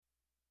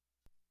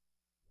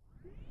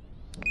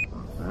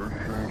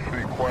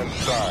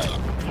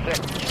5,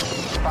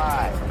 6,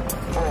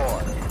 5,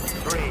 4,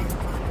 3,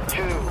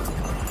 2,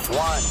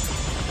 1,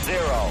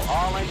 0.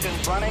 All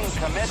engines running.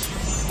 Commit.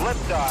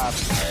 Liftoff.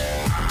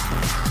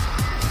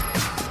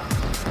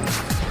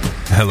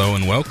 Hello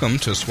and welcome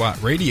to SWAT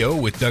Radio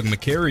with Doug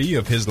McCary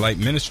of His Light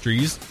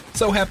Ministries.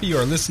 So happy you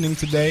are listening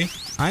today.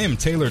 I am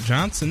Taylor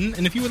Johnson,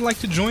 and if you would like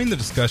to join the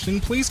discussion,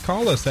 please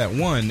call us at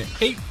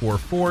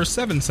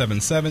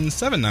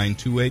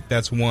 1-844-777-7928.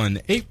 That's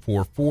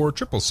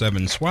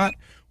 1-844-777-SWAT.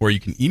 Or you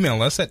can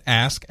email us at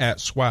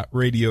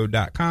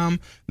ask@swatradio.com.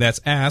 That's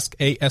ask,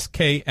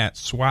 A-S-K,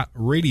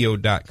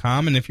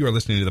 @swatradio.com. And if you are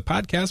listening to the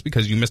podcast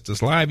because you missed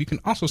us live, you can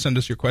also send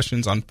us your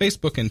questions on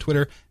Facebook and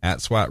Twitter.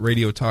 @SWAT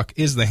Radio Talk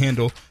is the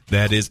handle.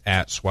 That is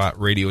 @SWAT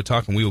Radio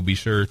Talk. And we will be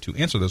sure to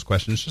answer those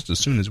questions just as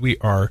soon as we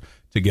are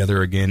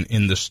together again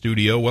in the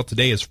studio. Well,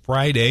 today is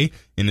Friday,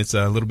 and it's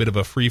a little bit of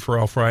a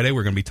free-for-all Friday.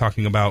 We're going to be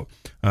talking about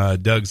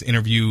Doug's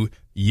interview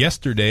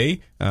yesterday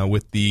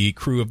with the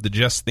crew of the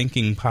Just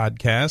Thinking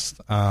podcast,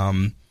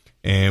 and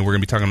we're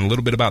going to be talking a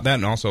little bit about that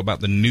and also about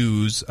the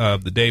news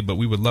of the day. But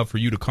we would love for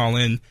you to call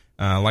in,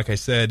 like I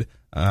said,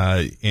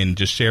 and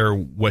just share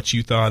what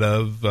you thought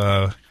of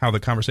how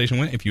the conversation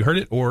went, if you heard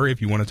it, or if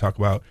you want to talk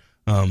about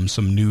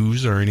some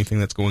news or anything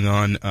that's going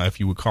on, if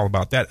you would call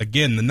about that.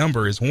 Again, the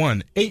number is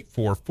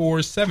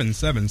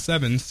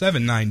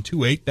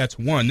 1-844-777-7928. That's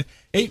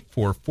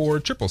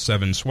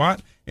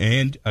 1-844-777-SWAT.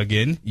 And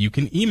again, you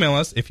can email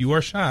us if you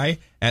are shy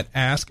at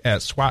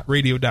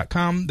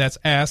ask@swatradio.com. That's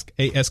ask,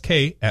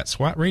 A-S-K,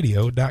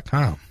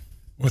 @swatradio.com.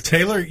 Well,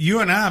 Taylor,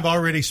 you and I have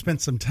already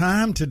spent some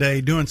time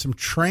today doing some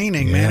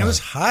training, man. It was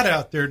hot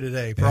out there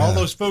today. For all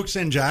those folks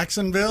in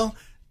Jacksonville,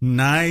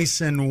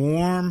 nice and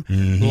warm,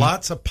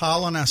 lots of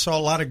pollen. I saw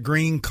a lot of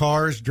green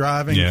cars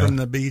driving from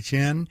the beach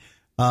in.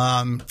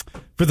 For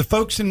the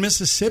folks in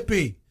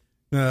Mississippi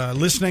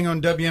listening on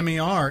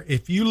WMER,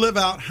 if you live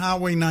out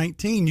Highway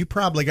 19, you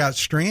probably got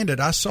stranded.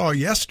 I saw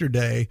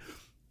yesterday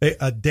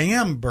a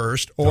dam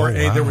burst, or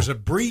there was a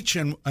breach,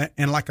 and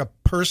like a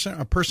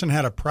person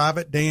had a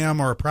private dam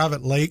or a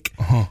private lake,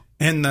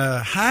 and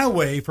the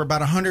highway for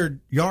about 100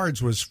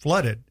 yards was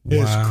flooded. It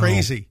was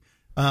crazy.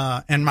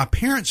 And my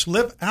parents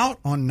live out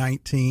on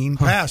 19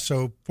 pass,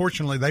 so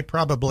fortunately they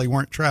probably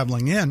weren't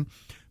traveling in,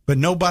 but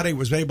nobody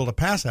was able to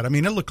pass that. I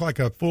mean, it looked like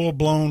a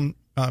full-blown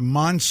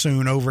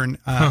monsoon over in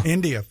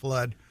India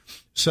flood.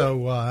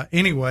 So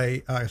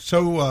anyway,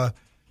 so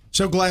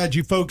glad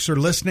you folks are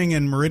listening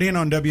in Meridian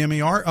on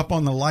WMER, up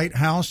on the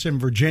Lighthouse in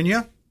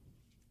Virginia.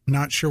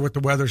 Not sure what the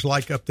weather's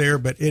like up there,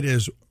 but it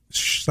is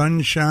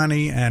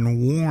sunshiny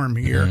and warm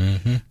here.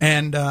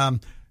 And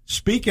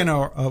speaking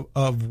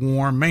of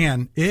warm,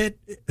 man,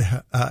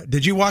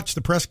 did you watch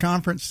the press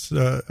conference,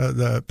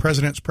 the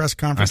president's press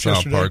conference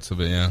yesterday? I saw parts of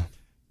it,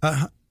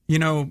 You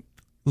know,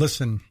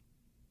 listen,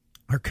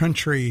 our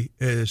country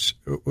is,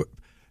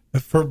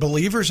 for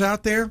believers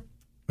out there,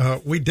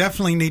 we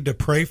definitely need to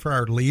pray for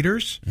our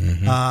leaders,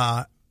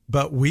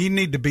 but we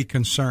need to be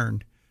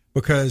concerned,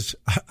 because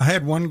I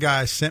had one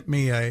guy sent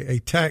me a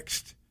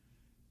text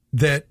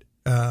that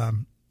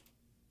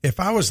if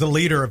I was the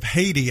leader of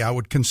Haiti, I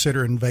would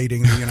consider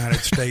invading the United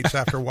States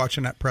after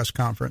watching that press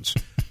conference,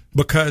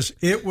 because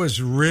it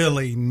was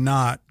really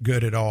not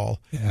good at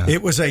all.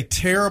 It was a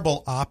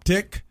terrible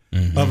optic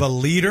of a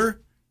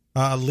leader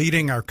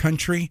leading our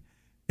country.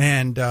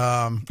 And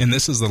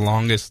this is the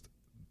longest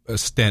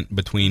stint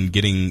between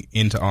getting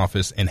into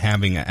office and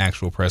having an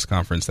actual press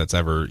conference that's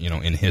ever,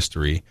 in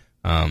history.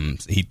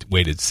 He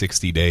waited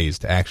 60 days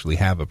to actually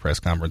have a press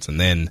conference, and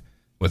then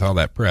with all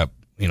that prep,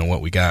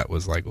 what we got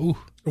was like, ooh.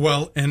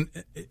 Well, and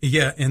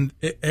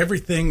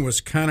everything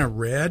was kind of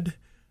red.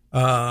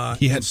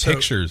 He had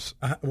pictures.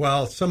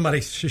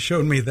 Somebody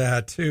showed me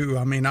that too.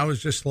 I mean, I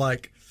was just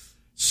like,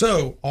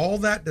 so all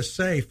that to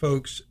say,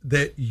 folks,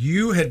 that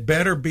you had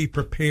better be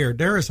prepared.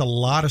 There is a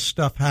lot of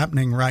stuff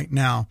happening right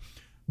now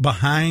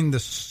behind the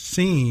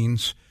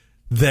scenes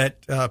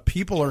that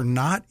people are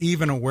not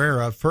even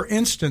aware of. For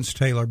instance,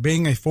 Taylor,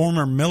 being a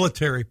former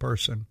military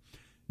person,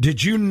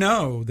 did you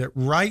know that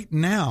right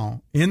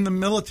now in the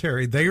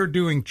military they are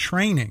doing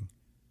training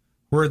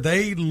where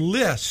they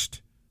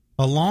list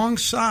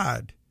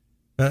alongside,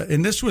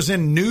 and this was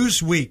in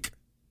Newsweek,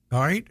 all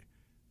right?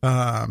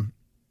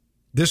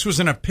 This was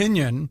an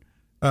opinion.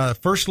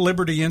 First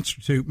Liberty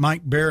Institute,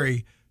 Mike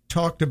Berry,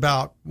 talked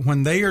about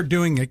when they are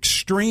doing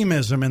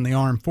extremism in the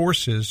armed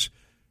forces,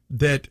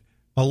 that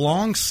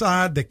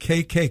alongside the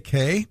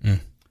KKK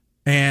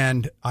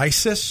and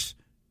ISIS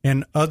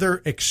and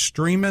other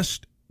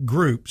extremist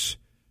groups,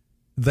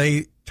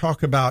 they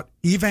talk about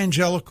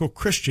evangelical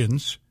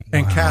Christians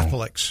and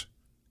Catholics.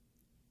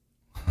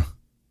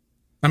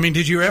 I mean,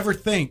 did you ever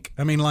think,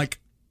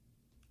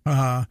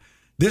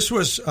 this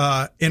was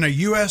in a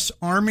U.S.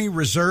 Army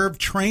Reserve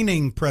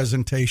training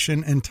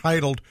presentation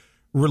entitled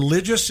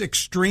Religious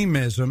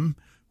Extremism,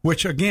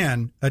 which,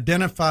 again,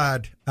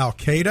 identified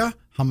Al-Qaeda,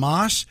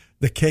 Hamas,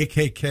 the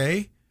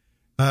KKK,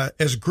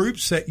 as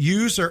groups that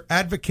use or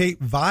advocate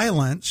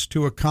violence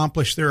to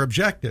accomplish their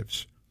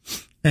objectives.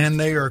 And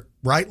they are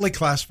rightly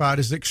classified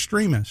as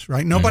extremists,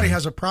 right? Nobody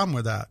has a problem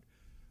with that.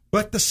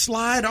 But the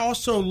slide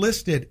also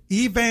listed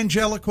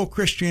evangelical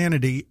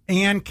Christianity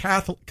and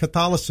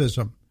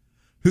Catholicism,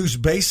 whose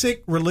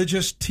basic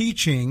religious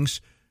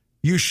teachings,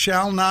 you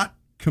shall not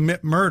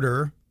commit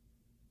murder.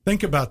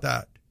 Think about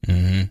that.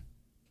 Mm-hmm.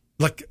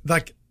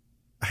 Like,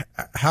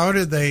 how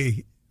do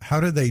they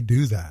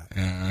do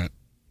that?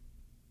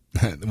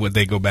 Would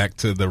they go back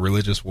to the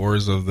religious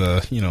wars of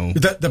the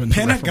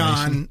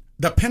Pentagon?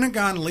 The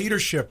Pentagon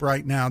leadership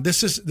right now.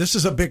 This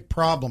is a big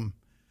problem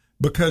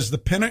because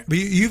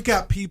you've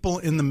got people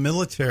in the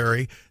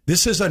military.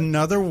 This is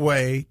another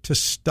way to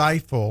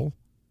stifle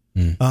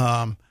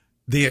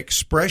the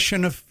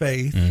expression of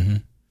faith. Mm-hmm.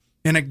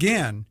 And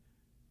again,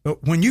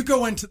 when you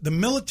go into the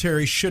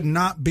military, should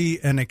not be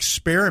an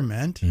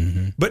experiment,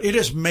 but it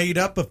is made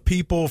up of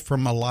people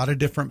from a lot of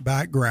different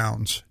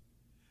backgrounds.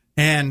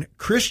 And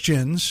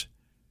Christians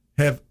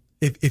have,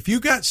 if you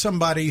got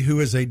somebody who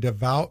is a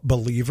devout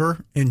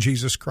believer in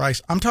Jesus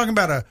Christ, I'm talking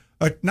about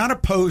not a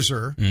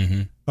poser,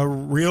 a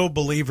real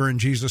believer in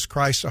Jesus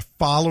Christ, a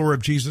follower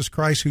of Jesus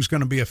Christ who's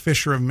going to be a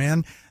fisher of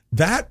men,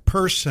 that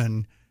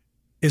person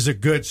is a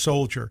good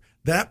soldier.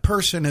 That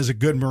person is a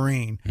good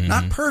Marine.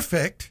 Not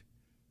perfect,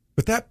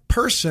 but that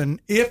person,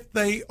 if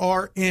they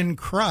are in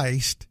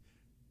Christ,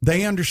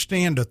 they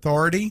understand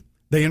authority,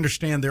 they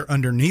understand they're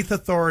underneath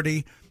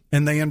authority,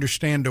 and they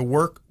understand to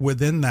work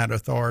within that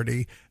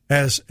authority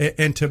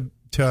and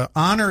to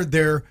honor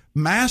their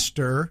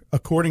master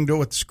according to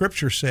what the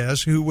Scripture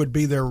says, who would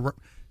be their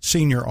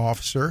senior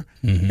officer,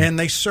 and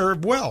they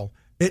serve well.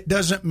 It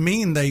doesn't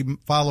mean they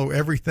follow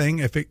everything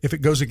if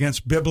it goes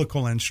against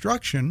biblical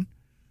instruction,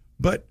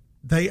 but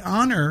they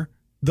honor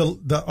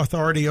the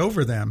authority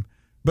over them.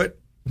 But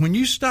when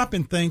you stop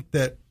and think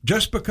that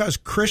just because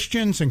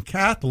Christians and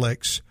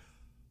Catholics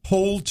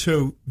hold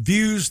to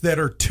views that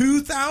are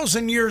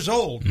 2,000 years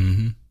old,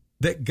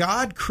 that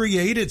God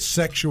created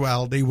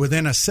sexuality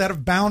within a set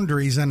of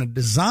boundaries and a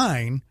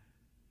design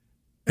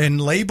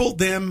and labeled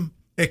them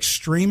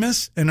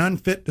extremists and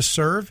unfit to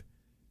serve,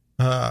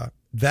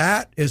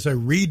 that is a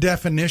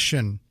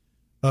redefinition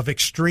of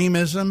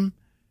extremism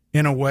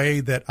in a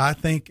way that I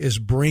think is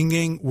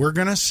we're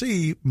going to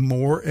see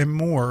more and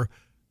more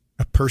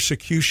a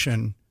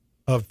persecution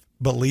of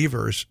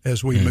believers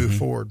as we move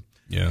forward.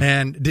 Yeah.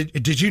 And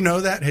did you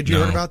know that? Had you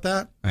heard about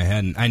that? I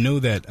hadn't. I know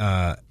that,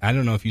 I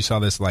don't know if you saw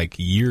this like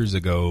years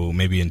ago,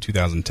 maybe in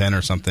 2010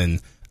 or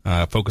something,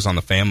 Focus on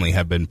the Family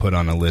had been put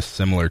on a list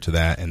similar to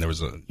that. And there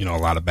was a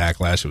lot of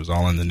backlash. It was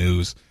all in the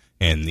news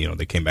and,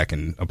 they came back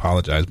and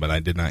apologized, but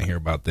I did not hear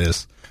about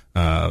this.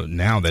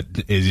 Now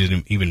that is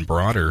even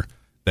broader,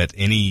 that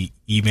any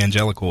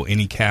evangelical,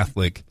 any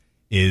Catholic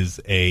is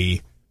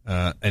an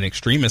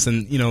extremist.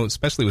 And,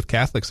 especially with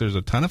Catholics, there's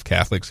a ton of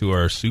Catholics who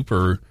are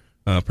super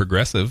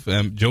progressive.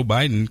 Joe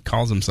Biden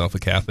calls himself a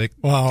Catholic.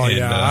 Well,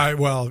 and,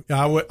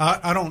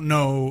 I don't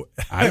know.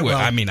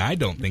 I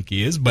don't think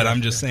he is, but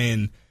I'm just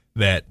saying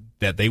that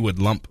they would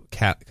lump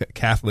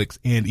Catholics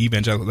and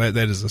evangelical.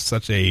 That is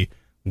such a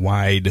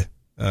wide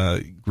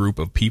group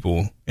of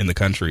people in the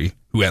country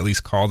who at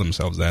least call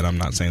themselves that. I'm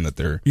not saying that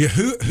they're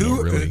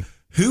really.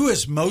 Who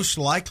is most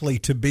likely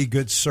to be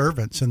good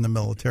servants in the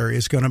military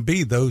is going to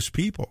be those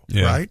people,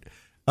 right?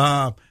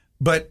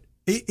 But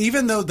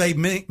even though they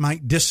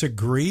might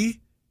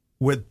disagree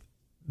with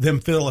them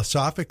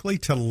philosophically,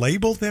 to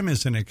label them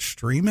as an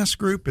extremist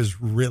group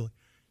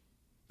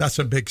that's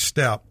a big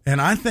step. And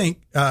I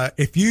think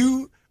if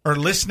you are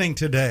listening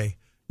today,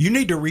 you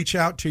need to reach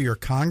out to your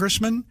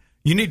congressman.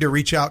 You need to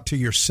reach out to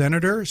your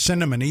senator,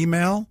 send them an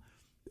email,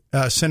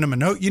 send them a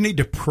note. You need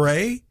to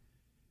pray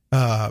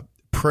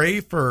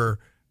for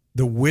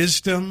the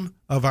wisdom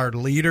of our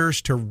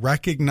leaders to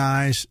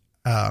recognize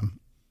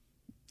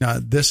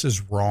this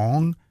is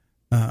wrong.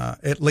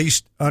 At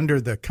least under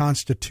the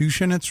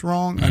Constitution, it's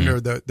wrong. Under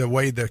the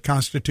way the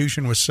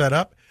Constitution was set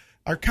up.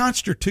 Our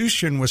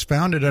Constitution was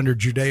founded under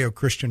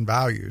Judeo-Christian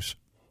values.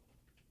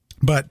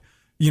 But,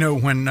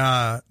 when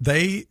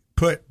they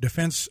put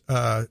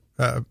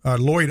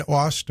Lloyd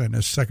Austin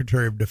as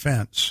Secretary of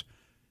Defense,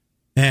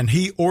 and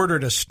he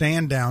ordered a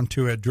stand down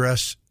to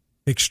address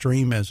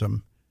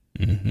extremism,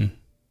 to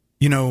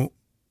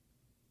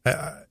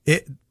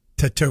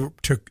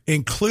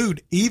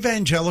include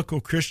evangelical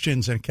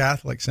Christians and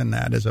Catholics in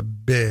that is a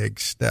big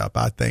step.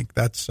 I think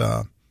that's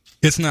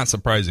it's not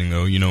surprising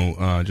though,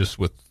 just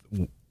with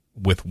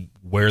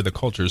where the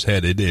culture's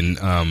headed. And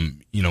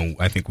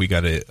I think we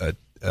got a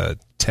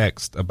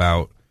text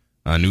about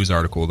a news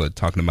article that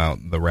talking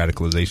about the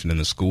radicalization in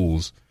the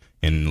schools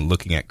and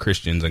looking at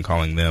Christians and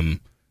calling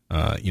them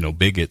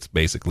bigots,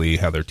 basically,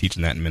 how they're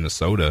teaching that in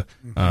Minnesota.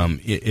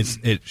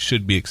 It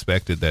should be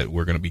expected that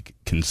we're going to be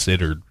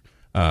considered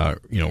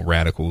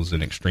radicals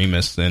and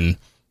extremists. And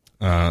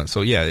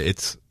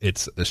it's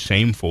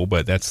shameful,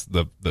 but that's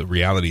the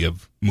reality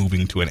of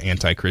moving to an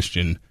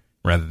anti-Christian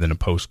rather than a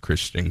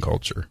post-Christian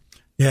culture.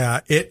 Yeah,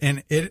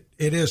 it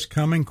is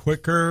coming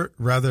quicker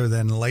rather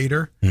than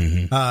later.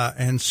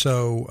 And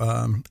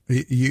so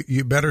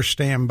you better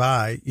stand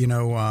by.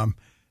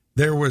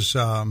 There was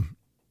a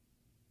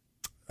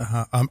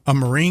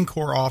Marine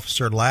Corps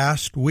officer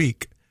last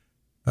week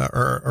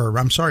or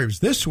I'm sorry, it was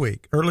this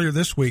week, earlier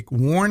this week,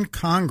 warned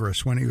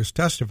Congress when he was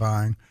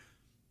testifying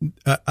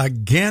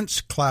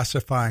against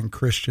classifying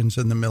Christians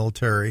in the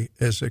military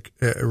as a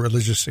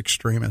religious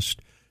extremist.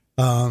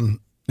 And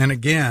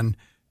again,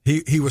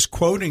 he was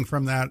quoting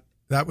from that.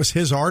 That was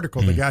his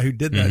article, the guy who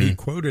did that. He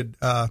quoted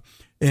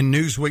in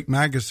Newsweek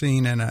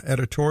magazine in an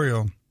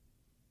editorial.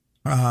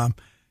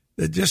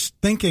 Just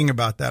thinking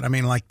about that, I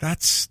mean, like,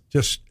 that's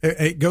just,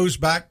 it goes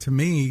back to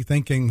me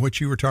thinking what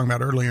you were talking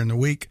about earlier in the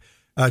week.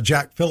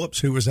 Jack Phillips,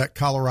 who was at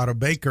Colorado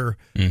Baker,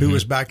 who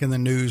was back in the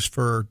news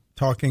for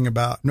talking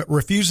about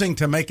refusing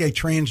to make a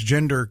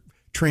transgender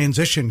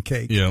transition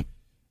cake. Yeah.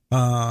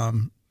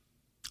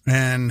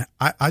 And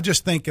I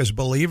just think as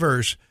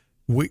believers,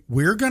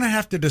 we're going to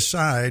have to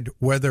decide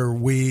whether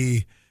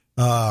we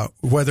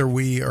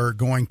are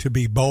going to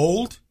be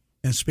bold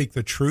and speak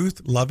the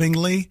truth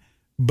lovingly,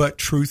 but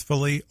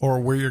truthfully, or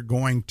we're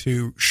going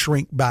to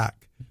shrink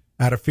back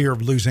out of fear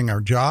of losing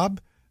our job,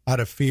 out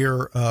of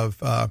fear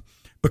of,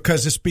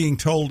 because it's being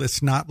told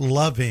it's not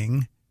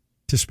loving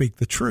to speak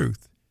the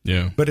truth.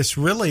 Yeah. But it's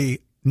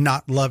really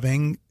not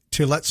loving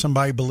to let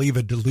somebody believe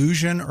a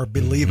delusion or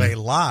believe a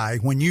lie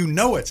when you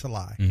know it's a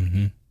lie.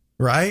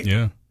 Right?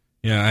 Yeah.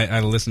 Yeah. I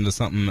listened to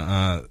something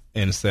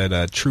and it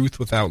said truth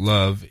without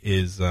love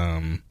is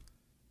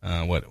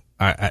what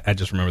I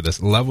just remember this.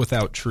 Love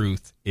without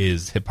truth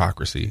is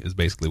hypocrisy, is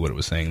basically what it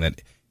was saying.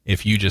 That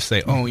if you just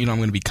say, oh, I'm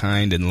going to be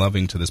kind and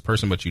loving to this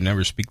person, but you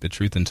never speak the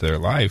truth into their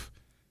life,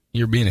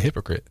 you're being a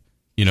hypocrite,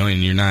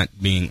 and you're not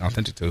being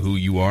authentic to who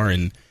you are,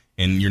 and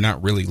you're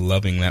not really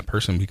loving that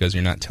person because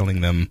you're not telling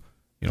them,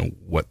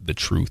 what the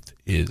truth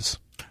is.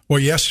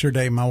 Well,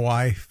 yesterday my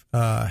wife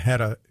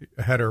had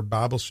her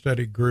Bible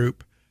study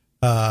group,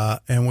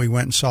 and we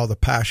went and saw The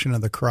Passion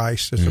of the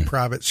Christ as a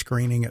private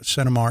screening at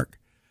Cinemark,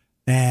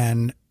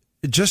 and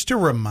just a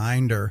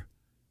reminder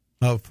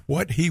of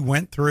what he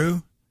went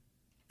through.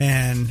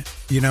 And,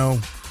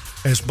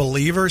 as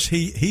believers,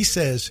 he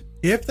says,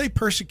 if they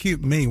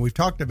persecute me, we've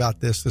talked about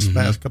this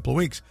past couple of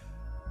weeks,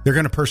 they're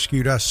going to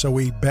persecute us. So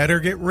we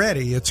better get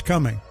ready. It's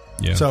coming.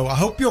 Yeah. So I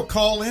hope you'll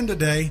call in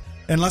today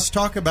and let's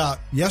talk about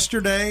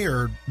yesterday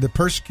or the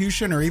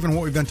persecution or even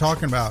what we've been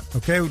talking about.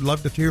 Okay. We'd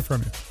love to hear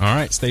from you. All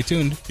right. Stay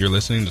tuned. You're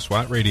listening to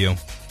SWAT Radio.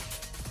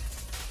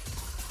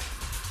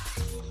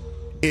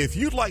 If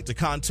you'd like to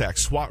contact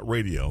SWAT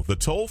Radio, the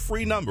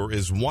toll-free number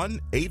is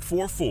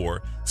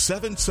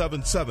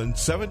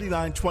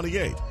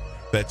 1-844-777-7928.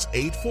 That's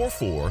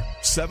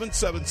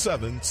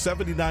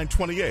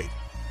 844-777-7928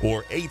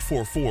 or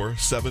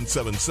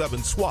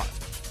 844-777-SWAT.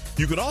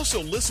 You can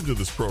also listen to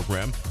this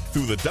program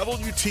through the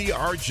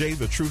WTRJ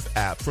The Truth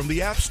app from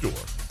the App Store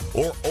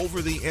or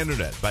over the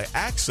internet by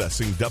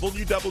accessing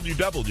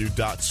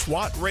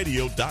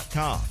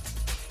www.swatradio.com.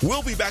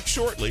 We'll be back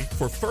shortly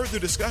for further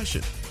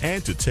discussion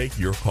and to take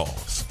your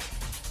calls.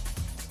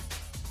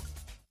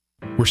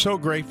 We're so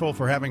grateful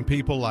for having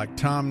people like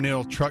Tom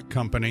Neal Truck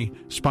Company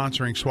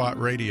sponsoring SWAT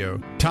Radio.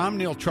 Tom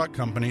Neal Truck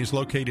Company is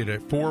located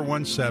at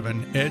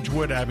 417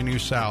 Edgewood Avenue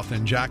South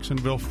in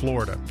Jacksonville,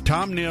 Florida.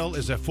 Tom Neal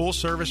is a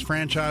full-service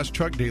franchise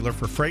truck dealer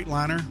for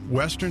Freightliner,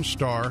 Western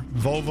Star,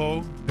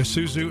 Volvo,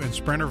 Isuzu, and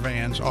Sprinter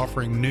vans,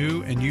 offering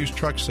new and used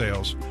truck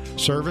sales,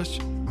 service,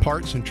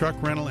 parts and truck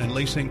rental and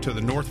leasing to the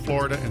North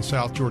Florida and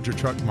South Georgia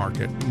truck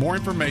market. More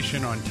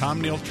information on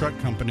Tom Neal Truck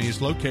Company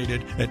is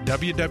located at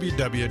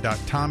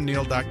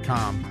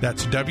www.tomneal.com.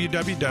 That's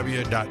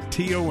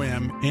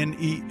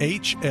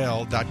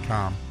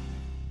www.tomnehl.com.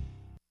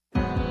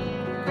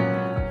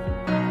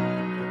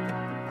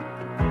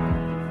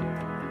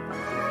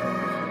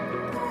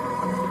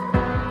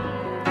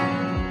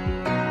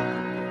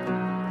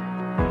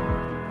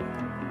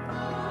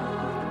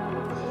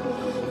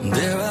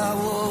 There I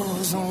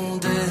was on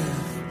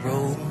death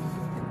row,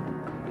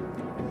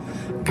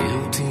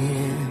 guilty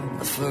in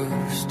the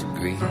first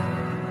degree,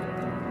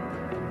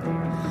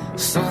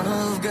 Son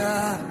of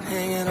God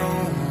hanging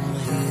on a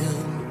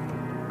hill,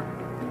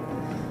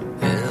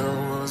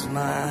 hell was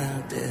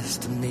my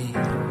destiny.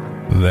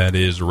 That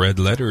is Red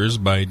Letters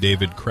by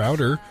David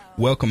Crowder.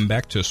 Welcome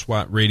back to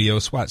SWAT Radio.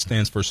 SWAT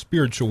stands for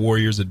Spiritual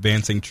Warriors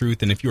Advancing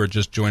Truth, and if you are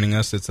just joining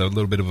us, it's a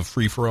little bit of a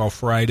free-for-all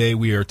Friday.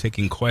 We are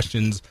taking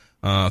questions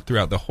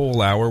throughout the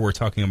whole hour. We're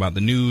talking about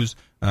the news,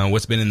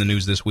 what's been in the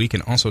news this week,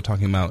 and also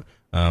talking about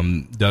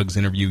Doug's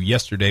interview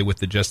yesterday with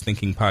the Just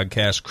Thinking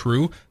podcast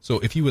crew. So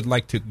if you would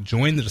like to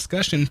join the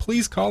discussion,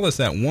 please call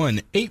us at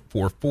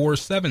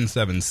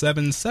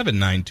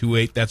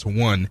 1-844-777-7928. That's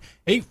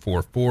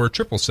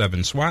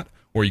 1-844-777-SWAT.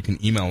 Or you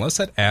can email us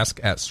at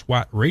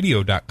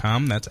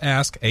ask@swatradio.com. That's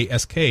ask,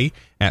 A-S-K,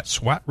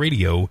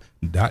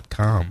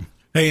 @swatradio.com.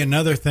 Hey,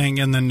 another thing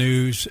in the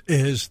news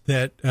is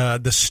that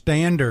the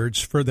standards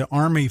for the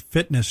Army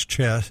fitness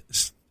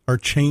tests are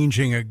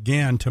changing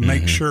again to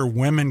make sure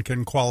women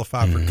can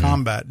qualify for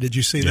combat. Did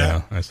you see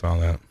that? Yeah, I saw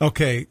that.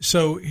 Okay,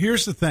 so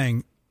here's the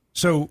thing.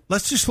 So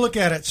let's just look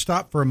at it,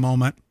 stop for a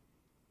moment,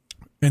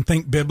 and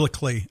think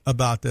biblically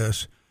about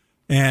this.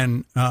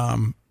 And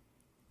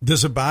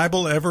does the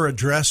Bible ever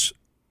address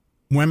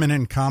women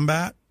in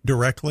combat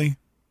directly?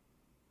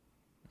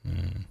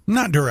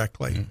 Not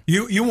directly.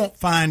 You won't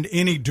find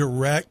any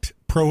direct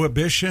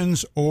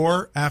prohibitions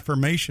or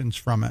affirmations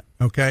from it,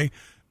 okay?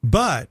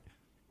 But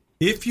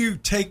if you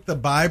take the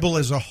Bible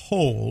as a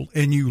whole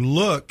and you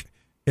look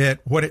at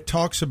what it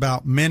talks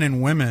about men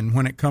and women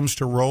when it comes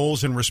to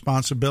roles and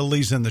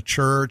responsibilities in the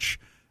church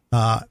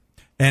and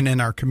in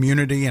our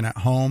community and at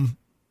home,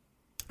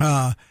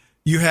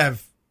 you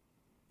have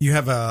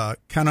a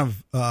kind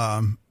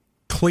of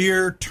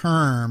clear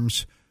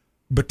terms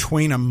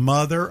between a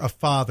mother, a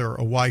father,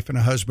 a wife, and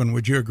a husband.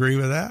 Would you agree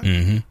with that?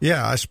 Mm-hmm.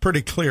 Yeah, it's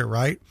pretty clear,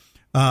 right?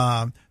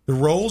 The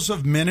roles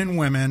of men and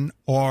women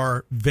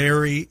are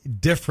very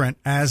different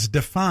as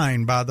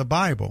defined by the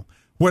Bible.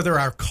 Whether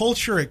our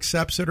culture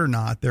accepts it or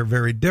not, they're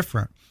very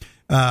different.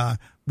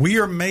 We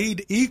are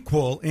made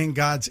equal in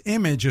God's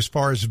image as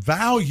far as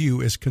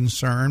value is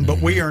concerned,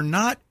 but we are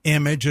not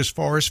image as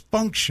far as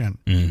function.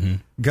 Mm-hmm.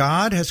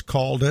 God has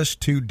called us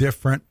to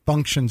different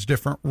functions,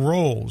 different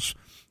roles.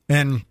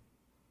 And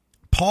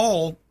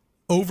Paul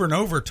over and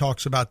over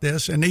talks about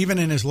this, and even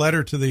in his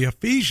letter to the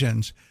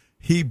Ephesians,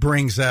 he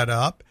brings that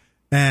up.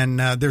 And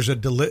there's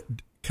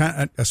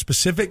a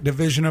specific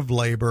division of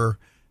labor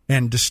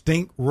and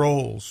distinct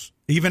roles,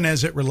 even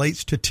as it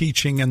relates to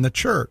teaching in the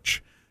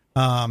church.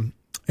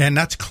 And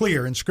that's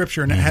clear in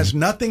Scripture, and it has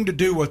nothing to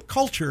do with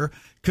culture,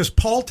 because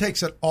Paul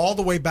takes it all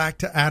the way back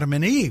to Adam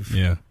and Eve.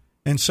 Yeah.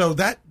 And so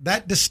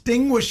that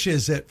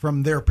distinguishes it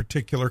from their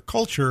particular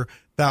culture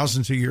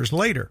thousands of years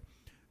later.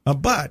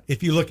 But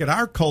if you look at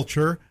our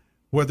culture,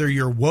 whether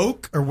you're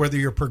woke or whether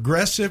you're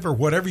progressive or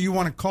whatever you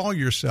want to call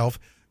yourself,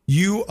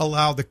 you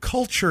allow the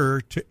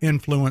culture to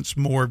influence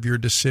more of your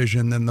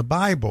decision than the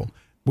Bible.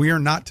 We are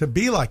not to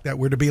be like that.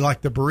 We're to be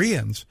like the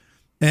Bereans.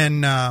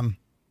 And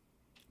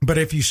but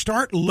if you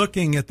start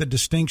looking at the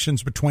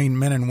distinctions between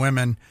men and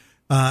women,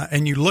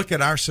 and you look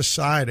at our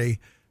society,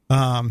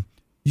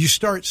 you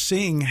start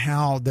seeing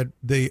how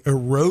the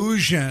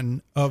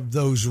erosion of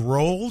those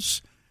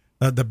roles,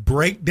 the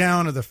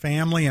breakdown of the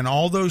family, and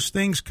all those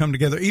things come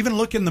together. Even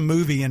look in the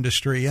movie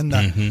industry and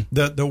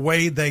the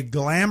way they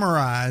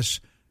glamorize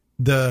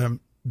the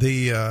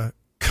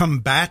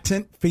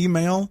combatant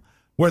female,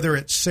 whether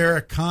it's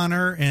Sarah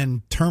Connor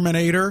in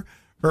Terminator,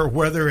 or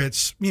whether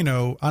it's,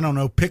 I don't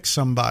know, pick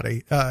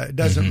somebody. It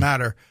doesn't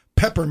matter.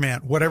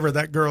 Peppermint, whatever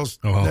that girl's,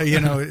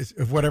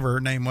 whatever her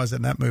name was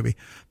in that movie.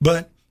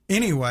 But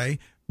anyway,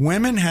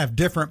 women have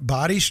different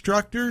body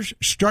structures,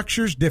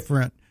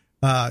 different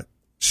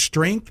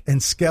strength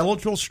and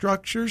skeletal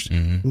structures.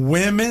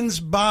 Women's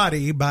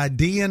body, by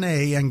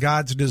DNA and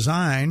God's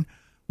design,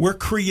 were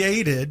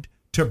created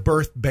to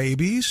birth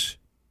babies,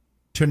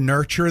 to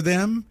nurture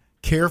them,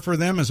 care for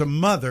them as a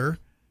mother,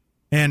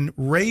 and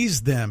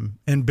raise them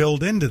and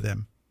build into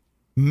them.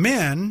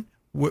 Men,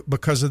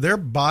 because of their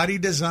body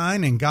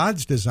design and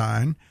God's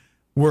design,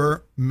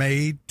 were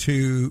made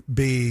to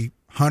be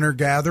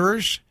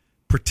hunter-gatherers,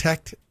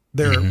 protect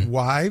their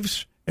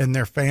wives and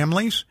their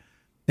families.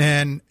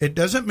 And it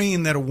doesn't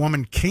mean that a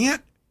woman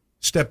can't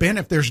step in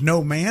if there's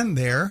no man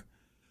there.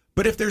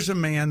 But if there's a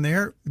man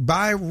there,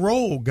 by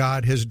role,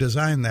 God has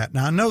designed that.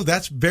 Now, I know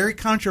that's very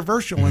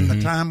controversial in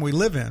the time we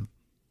live in.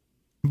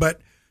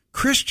 But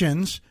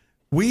Christians,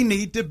 we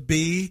need to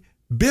be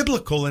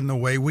biblical in the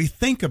way we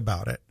think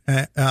about it.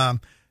 And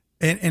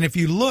if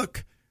you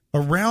look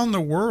around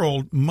the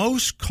world,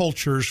 most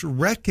cultures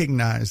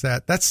recognize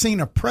that. That's seen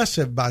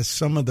oppressive by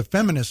some of the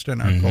feminists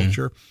in our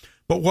culture.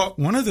 But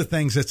one of the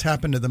things that's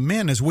happened to the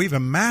men is we've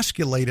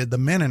emasculated the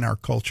men in our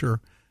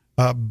culture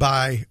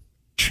by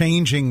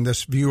changing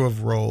this view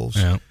of roles.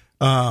 Yeah.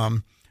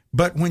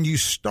 But when you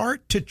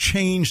start to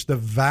change the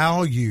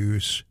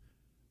values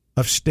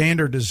of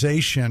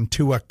standardization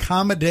to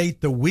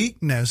accommodate the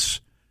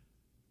weakness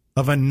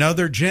of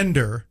another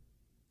gender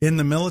in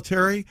the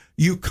military,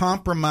 you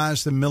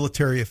compromise the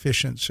military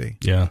efficiency.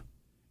 Yeah.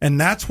 And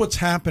that's what's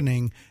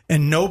happening,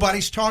 and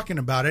nobody's talking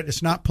about it.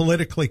 It's not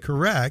politically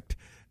correct.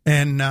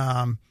 And,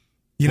 I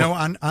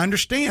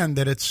understand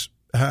that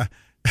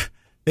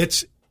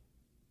it's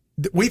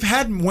we've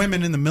had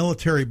women in the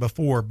military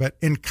before, but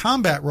in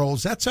combat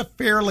roles, that's a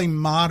fairly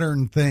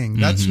modern thing.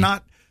 That's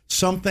not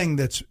something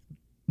that's,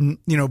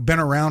 been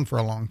around for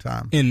a long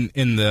time. In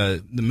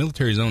the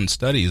military's own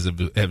studies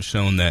have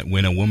shown that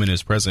when a woman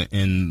is present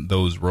in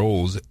those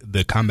roles,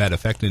 the combat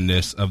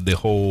effectiveness of the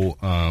whole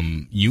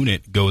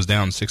unit goes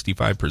down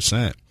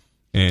 65%.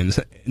 And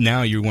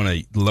now you want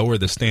to lower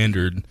the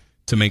standard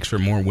to make sure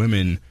more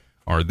women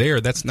are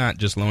there. That's not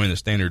just lowering the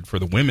standard for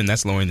the women.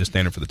 That's lowering the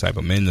standard for the type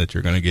of men that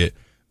you're going to get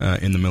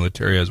in the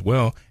military as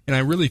well. And I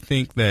really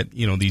think that,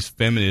 these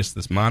feminists,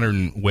 this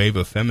modern wave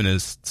of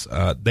feminists,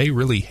 they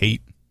really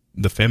hate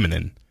the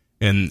feminine.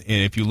 And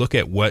if you look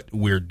at what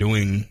we're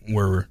doing,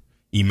 we're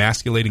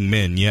emasculating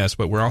men, yes,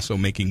 but we're also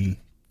making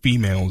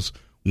females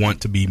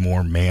want to be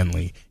more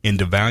manly and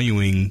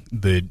devaluing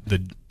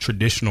the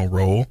traditional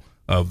role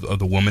of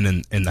the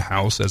woman in the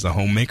house as a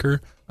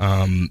homemaker.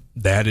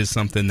 That is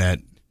something that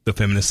the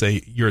feminists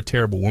say, you're a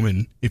terrible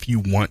woman if you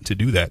want to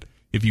do that.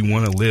 if you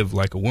want to live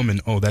like a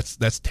woman, oh,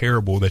 that's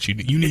terrible. That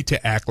you need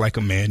to act like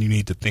a man, you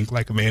need to think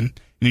like a man, and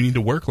you need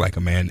to work like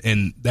a man,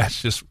 and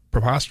that's just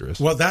preposterous.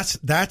 Well, that's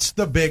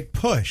the big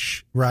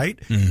push, right?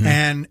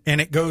 Mm-hmm.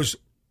 And it goes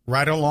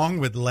right along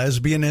with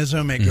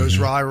lesbianism. It goes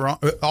right along.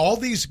 All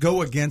these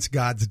go against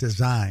God's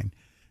design.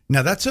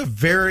 Now, that's a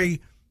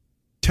very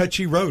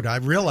touchy road. I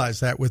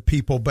realize that with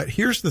people, but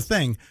here's the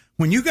thing: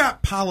 when you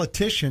got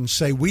politicians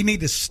say we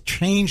need to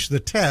change the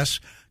test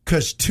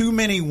because too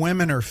many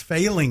women are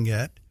failing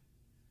it,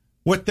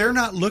 what they're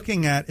not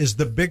looking at is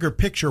the bigger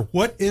picture.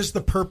 What is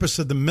the purpose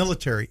of the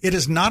military? It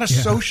is not a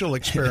social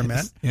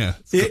experiment.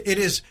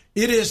 It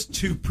is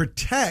to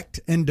protect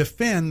and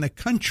defend the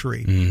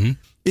country. Mm-hmm.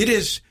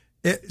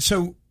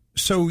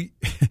 So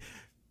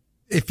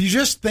if you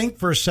just think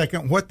for a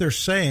second what they're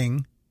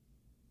saying,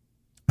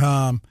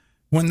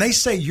 when they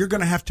say you're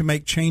going to have to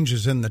make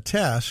changes in the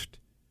test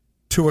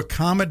to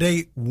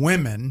accommodate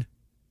women,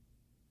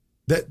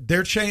 that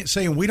they're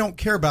saying we don't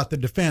care about the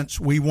defense.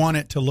 We want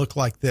it to look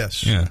like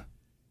this. Yeah.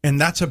 And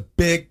that's a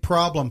big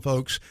problem,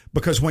 folks,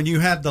 because when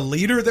you have the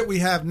leader that we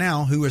have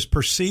now who is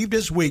perceived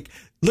as weak,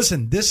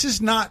 listen, this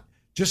is not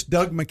just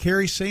Doug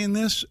McCary saying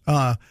this.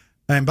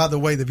 And by the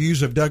way, the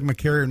views of Doug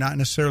McCary are not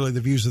necessarily the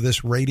views of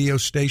this radio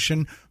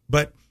station,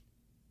 but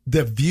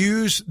the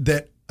views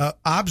that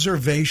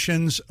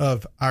observations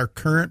of our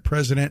current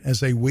president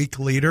as a weak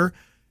leader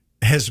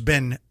has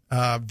been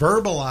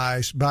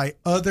verbalized by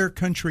other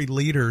country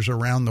leaders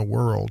around the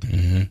world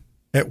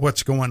at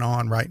what's going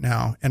on right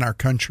now in our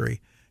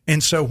country.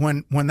 And so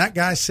when that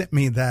guy sent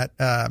me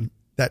that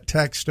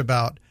text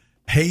about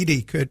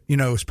Haiti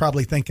is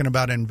probably thinking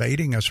about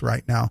invading us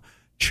right now,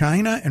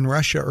 China and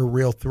Russia are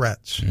real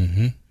threats.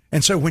 Mm-hmm.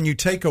 And so when you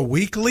take a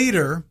weak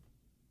leader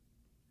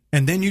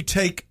and then you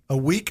take a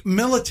weak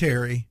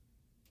military,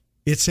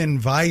 it's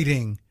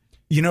inviting,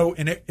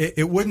 and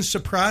it wouldn't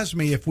surprise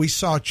me if we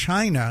saw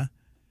China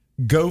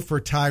go for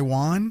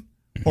Taiwan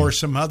or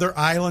some other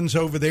islands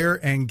over there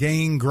and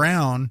gain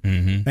ground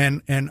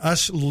and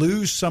us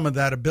lose some of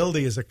that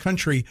ability as a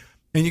country.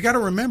 And you got to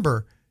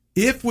remember,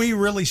 if we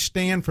really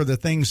stand for the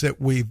things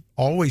that we've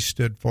always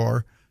stood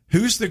for,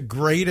 who's the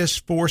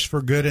greatest force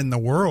for good in the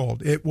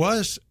world? It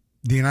was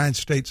the United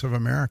States of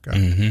America.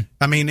 Mm-hmm.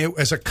 I mean,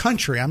 as a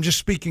country, I'm just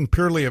speaking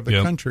purely of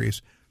the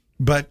countries,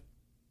 but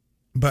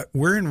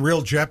we're in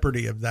real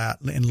jeopardy of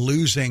that and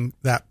losing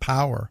that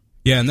power.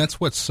 Yeah, and that's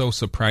what's so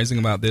surprising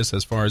about this,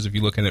 as far as if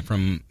you look at it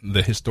from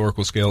the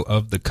historical scale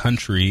of the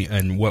country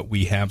and what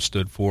we have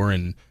stood for,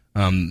 and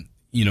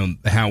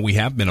how we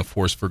have been a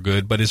force for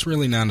good. But it's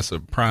really not a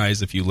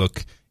surprise if you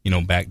look,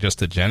 back just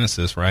to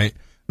Genesis, right?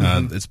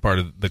 It's part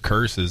of the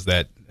curse is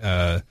that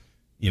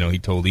he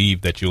told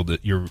Eve that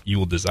you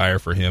will desire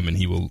for him and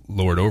he will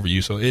lord over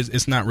you. So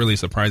it's not really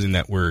surprising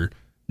that we're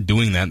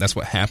doing that. That's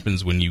what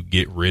happens when you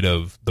get rid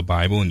of the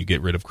Bible and you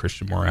get rid of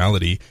Christian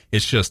morality.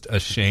 It's just a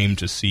shame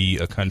to see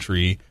a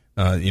country,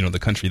 the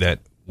country that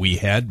we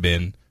had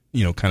been,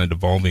 kind of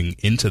devolving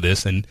into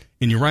this. And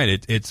you're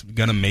right, it's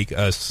going to make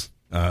us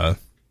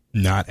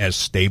not as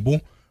stable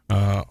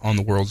on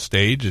the world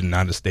stage and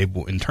not as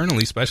stable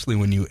internally, especially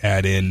when you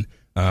add in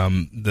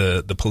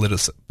the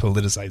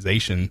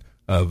politicization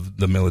of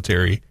the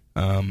military.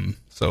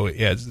 So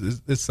yeah,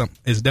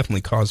 it's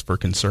definitely cause for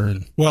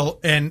concern. Well,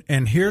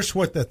 and here's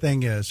what the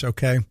thing is,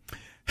 okay?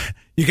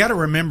 You got to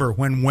remember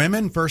when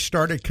women first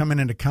started coming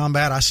into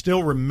combat, I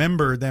still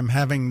remember them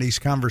having these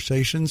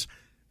conversations,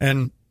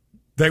 and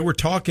they were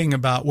talking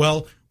about,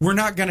 well, we're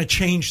not going to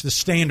change the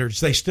standards.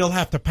 They still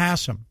have to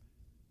pass them.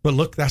 But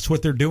look, that's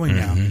what they're doing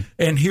now.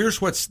 And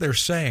here's what they're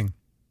saying.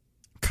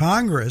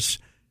 Congress,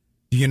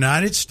 the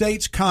United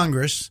States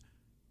Congress,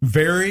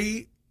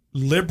 very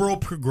liberal,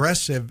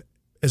 progressive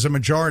as a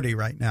majority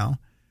right now,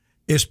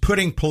 is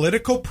putting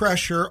political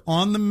pressure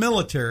on the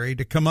military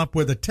to come up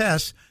with a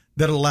test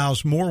that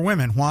allows more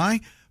women.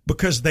 Why?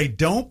 Because they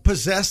don't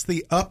possess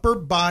the upper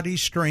body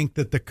strength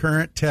that the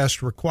current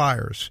test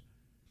requires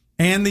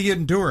and the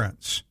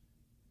endurance.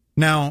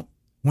 Now,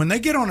 when they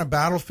get on a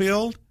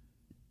battlefield,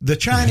 the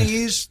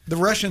Chinese, the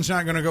Russians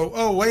not going to go,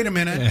 oh, wait a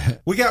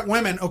minute, we got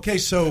women. Okay,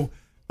 so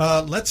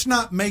let's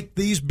not make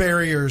these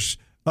barriers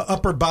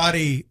upper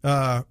body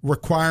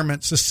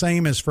requirements the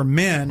same as for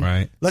men.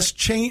 Right. Let's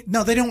change.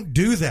 No, they don't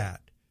do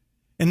that.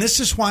 And this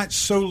is why it's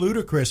so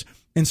ludicrous.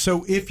 And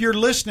so if you're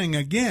listening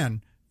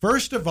again,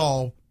 first of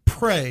all,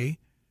 pray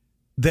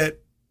that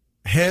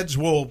heads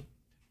will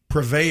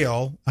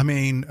prevail. I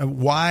mean,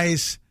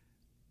 wise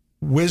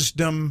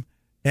wisdom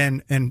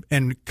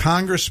and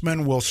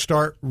congressmen will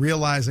start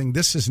realizing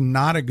this is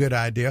not a good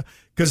idea,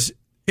 because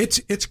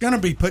it's going to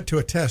be put to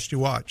a test. You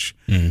watch.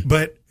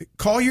 But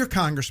call your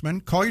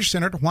congressman, call your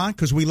senator. Why?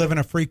 Because we live in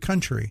a free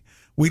country.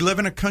 We live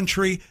in a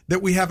country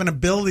that we have an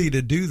ability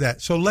to do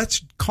that. So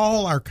let's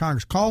call our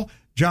Congress. Call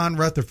John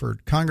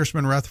Rutherford,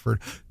 Congressman Rutherford.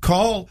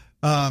 Call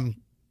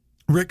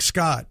Rick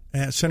Scott,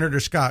 Senator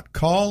Scott.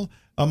 Call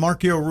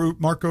Marco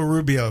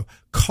Rubio.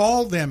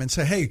 Call them and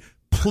say, hey,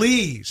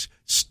 please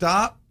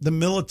stop the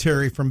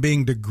military from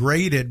being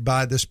degraded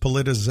by this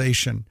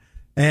politicization.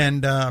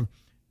 And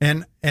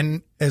And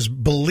as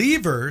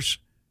believers,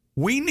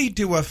 we need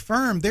to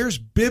affirm there's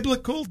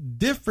biblical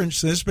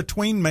differences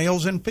between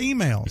males and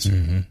females.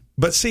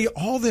 But see,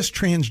 all this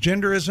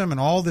transgenderism and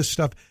all this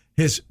stuff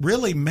has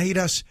really made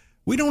us,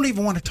 we don't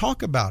even want to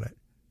talk about it.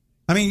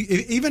 I mean,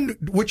 even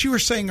what you were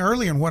saying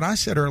earlier and what I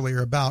said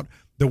earlier about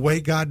the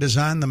way God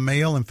designed the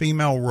male and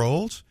female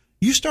roles,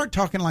 you start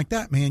talking like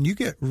that, man, you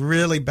get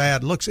really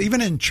bad looks.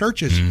 Even in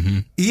churches,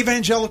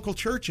 evangelical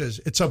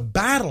churches, it's a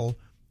battle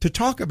to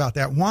talk about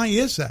that. Why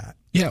is that?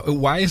 Yeah,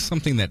 why is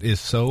something that is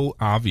so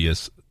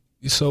obvious,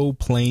 so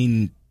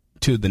plain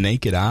to the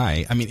naked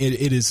eye? I mean,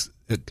 it is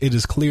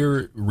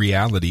clear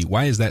reality.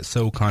 Why is that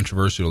so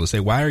controversial to say?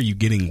 Why are you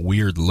getting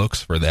weird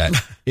looks for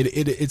that?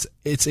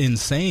 It's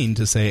insane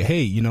to say,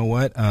 hey, you know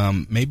what?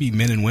 Maybe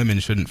men and women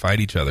shouldn't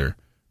fight each other,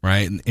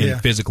 right?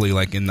 And physically,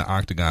 like in the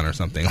octagon or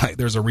something. Like,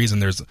 there's a reason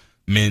there's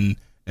men,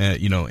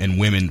 and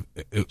women.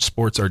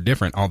 Sports are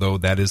different, although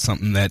that is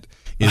something that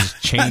is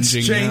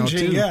changing now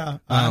too. Yeah,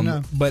 I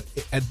know. But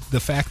the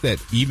fact that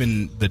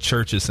even the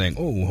church is saying,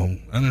 "Oh, well,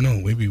 I don't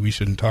know, maybe we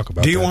shouldn't talk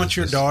about." Do you want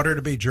your daughter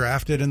to be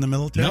drafted in the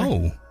military?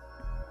 No.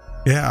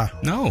 Yeah.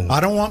 No. I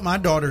don't want my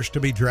daughters to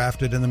be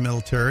drafted in the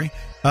military.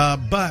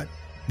 But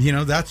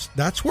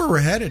that's where we're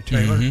headed,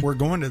 Taylor. We're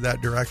going to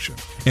that direction.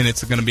 And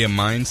it's going to be a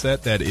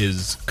mindset that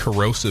is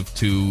corrosive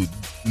to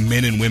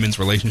men and women's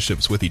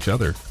relationships with each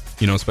other.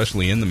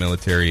 Especially in the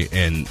military,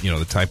 and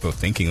the type of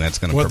thinking that's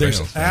going to prevail. Well,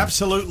 there's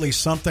absolutely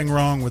something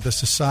wrong with a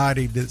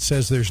society that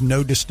says there's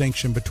no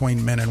distinction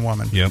between men and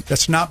women. Yep.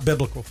 That's not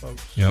biblical,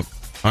 folks. Yep.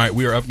 All right,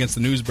 we are up against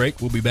the news break.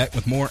 We'll be back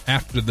with more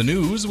after the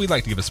news. We'd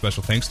like to give a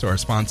special thanks to our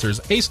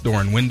sponsors, Ace Door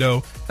and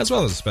Window, as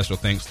well as a special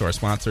thanks to our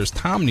sponsors,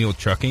 Tom Neal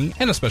Trucking,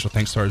 and a special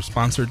thanks to our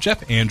sponsor,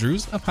 Jeff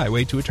Andrews of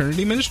Highway to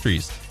Eternity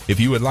Ministries. If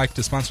you would like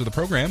to sponsor the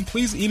program,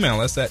 please email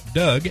us at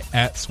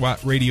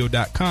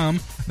doug@swatradio.com.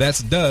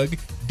 That's Doug,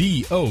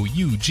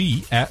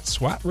 DOUG,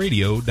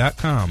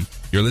 @swatradio.com.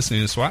 You're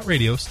listening to SWAT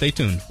Radio. Stay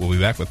tuned. We'll be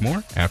back with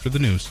more after the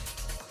news.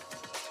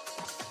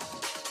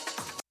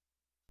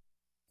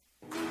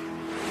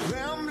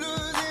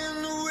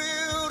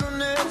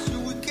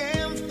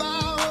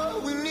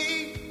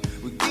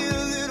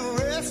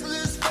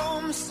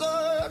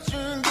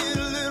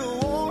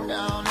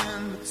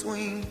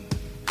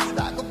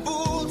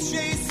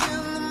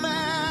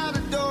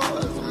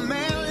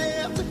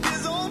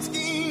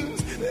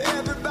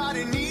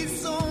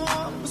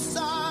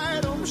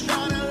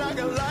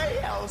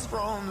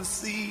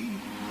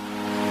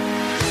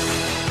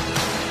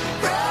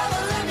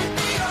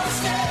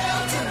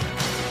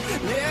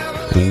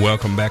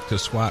 Welcome back to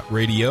SWAT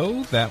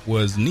Radio. That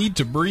was Need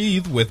to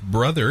Breathe with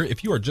Brother.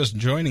 If you are just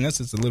joining us,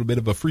 it's a little bit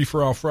of a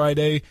free-for-all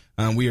Friday.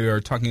 We are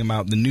talking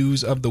about the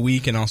news of the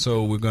week, and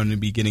also we're going to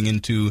be getting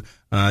into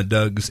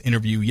Doug's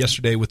interview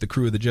yesterday with the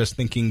crew of the Just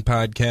Thinking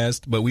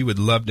podcast. But we would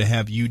love to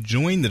have you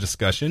join the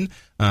discussion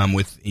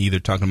with either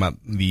talking about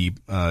the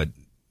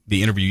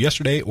interview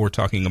yesterday or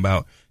talking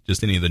about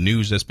just any of the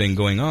news that's been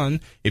going on.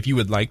 If you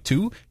would like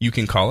to, you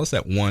can call us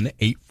at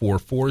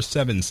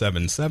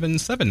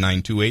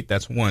 1-844-777-7928.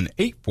 That's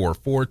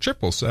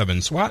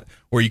 1-844-777-SWAT.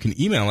 Or you can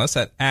email us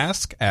at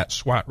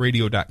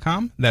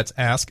ask@swatradio.com. That's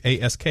ask,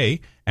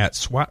 A-S-K,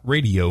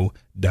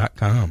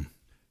 @swatradio.com.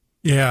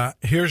 Yeah,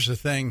 here's the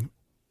thing.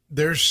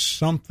 There's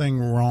something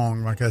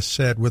wrong, like I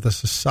said, with a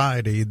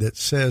society that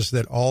says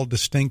that all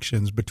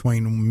distinctions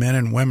between men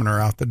and women are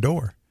out the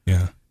door.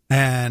 Yeah.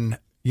 And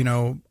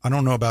I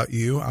don't know about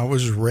you. I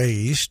was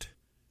raised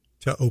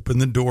to open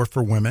the door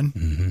for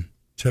women,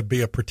 to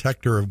be a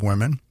protector of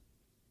women.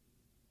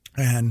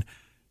 And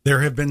there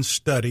have been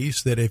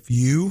studies that if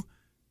you,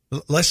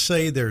 let's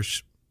say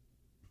there's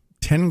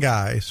 10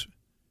 guys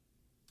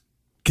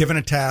given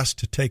a task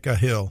to take a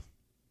hill,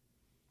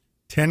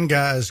 10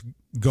 guys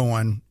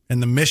going,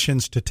 and the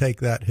mission's to take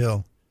that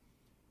hill.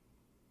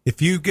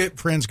 If you get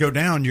friends go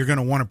down, you're going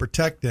to want to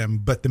protect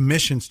them, but the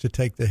mission's to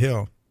take the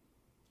hill.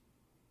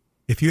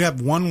 If you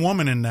have one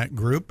woman in that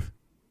group,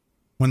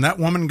 when that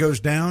woman goes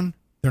down,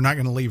 they're not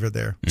going to leave her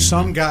there.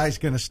 Some guy's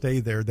going to stay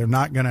there. They're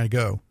not going to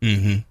go.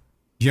 Do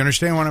you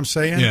understand what I'm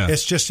saying? Yeah.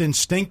 It's just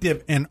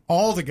instinctive, and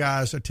all the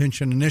guys'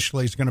 attention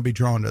initially is going to be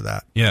drawn to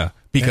that. Yeah,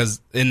 because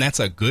and that's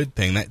a good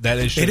thing. That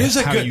is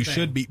how you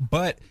should be.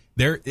 But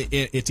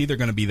it's either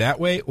going to be that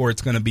way, or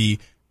it's going to be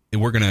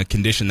we're going to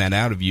condition that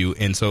out of you.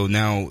 And so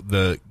now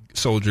the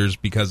soldiers,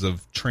 because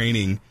of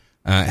training,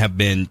 have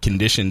been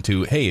conditioned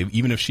to, hey,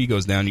 even if she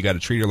goes down, you got to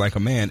treat her like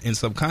a man, and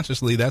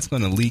subconsciously that's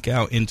going to leak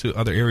out into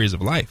other areas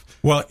of life.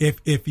 Well,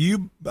 if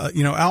you,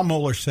 Al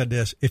Mohler said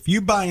this, if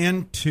you buy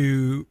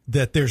into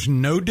that there's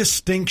no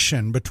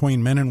distinction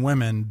between men and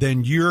women,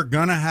 then you're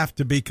going to have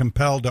to be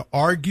compelled to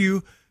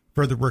argue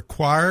for the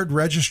required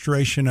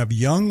registration of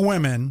young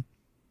women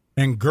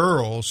and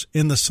girls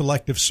in the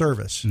selective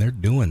service. And they're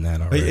doing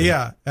that already.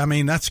 Yeah, I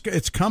mean,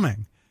 it's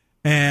coming.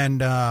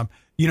 And,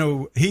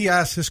 he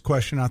asked this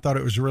question. I thought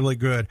it was really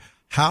good.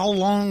 How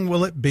long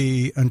will it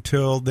be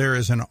until there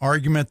is an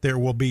argument there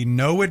will be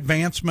no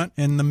advancement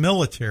in the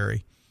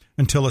military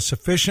until a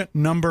sufficient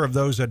number of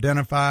those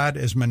identified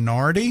as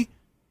minority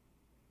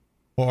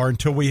or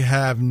until we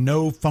have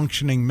no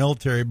functioning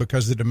military,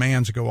 because the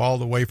demands go all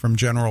the way from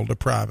general to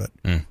private.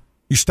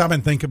 You stop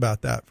and think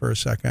about that for a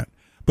second,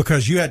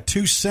 because you had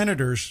 2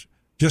 senators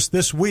just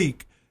this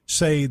week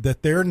say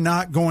that they're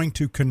not going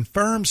to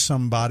confirm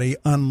somebody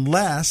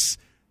unless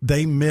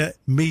they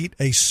meet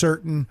a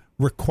certain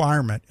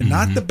requirement, and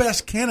not the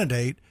best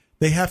candidate.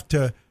 They have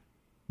to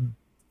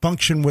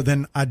function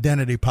within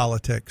identity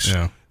politics.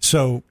 Yeah.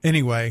 So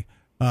anyway,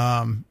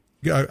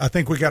 I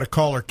think we got a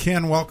caller.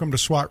 Ken, welcome to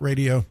SWAT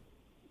Radio.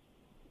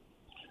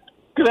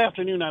 Good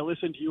afternoon. I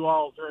listen to you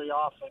all very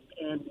often,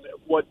 and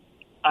what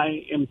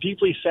I am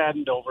deeply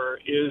saddened over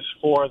is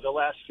for the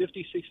last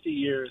 50, 60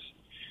 years,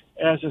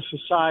 as a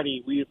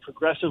society, we have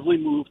progressively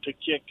moved to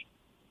kick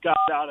God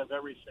out of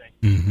everything.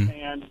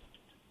 And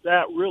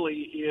that really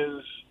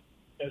is,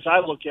 as I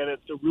look at it,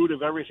 the root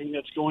of everything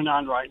that's going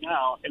on right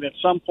now. And at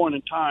some point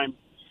in time,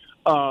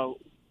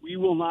 we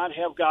will not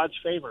have God's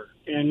favor,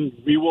 and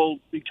we will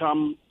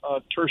become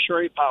a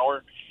tertiary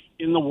power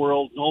in the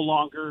world. No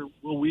longer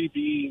will we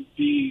be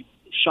the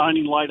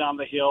shining light on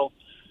the hill.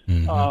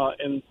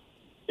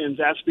 And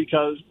that's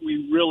because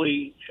we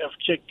really have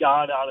kicked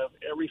God out of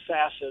every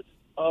facet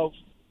of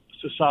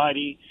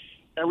society.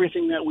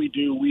 Everything that we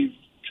do, we've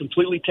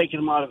completely taken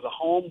him out of the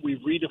home. We've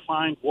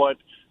redefined what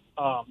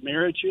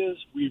marriage is.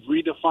 We've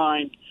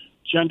redefined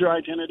gender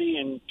identity.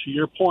 And to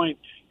your point,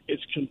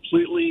 it's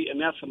completely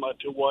anathema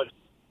to what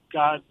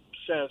God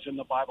says in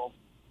the Bible.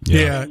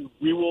 Yeah. And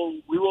we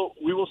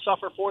will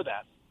suffer for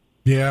that.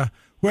 Yeah.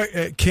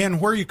 Ken,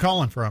 where are you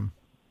calling from?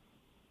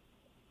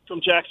 From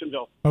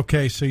Jacksonville.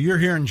 Okay, so you're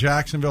here in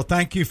Jacksonville.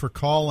 Thank you for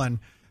calling.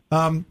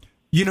 Have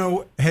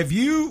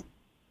you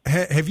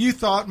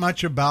thought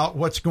much about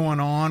what's going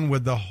on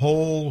with the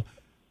whole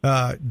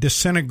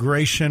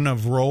disintegration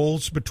of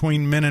roles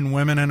between men and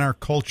women in our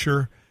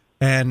culture,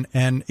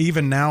 and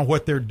even now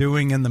what they're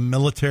doing in the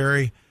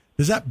military?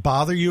 Does that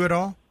bother you at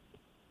all?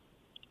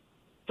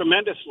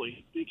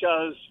 Tremendously,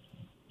 because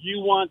you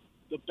want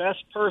the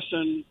best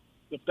person,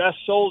 the best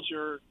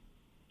soldier,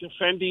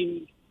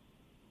 defending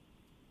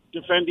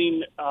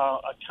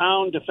a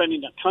town,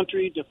 defending a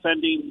country,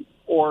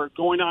 or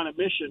going on a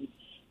mission.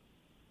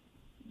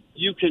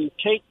 You can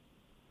take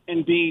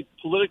and be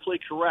politically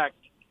correct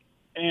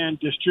and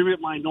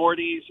distribute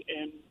minorities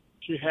and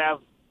to have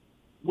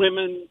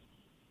women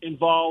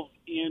involved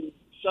in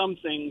some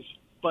things,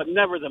 but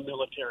never the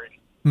military.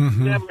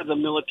 Never the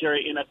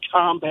military in a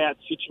combat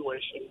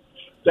situation.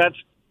 That's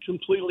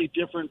completely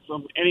different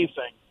from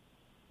anything.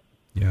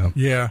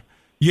 Yeah.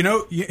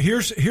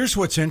 Here's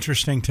what's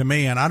interesting to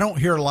me, and I don't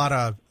hear a lot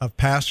of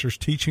pastors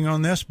teaching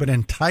on this, but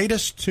in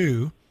Titus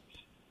 2,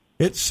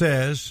 it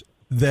says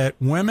that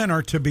women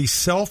are to be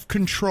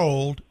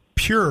self-controlled,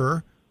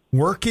 pure,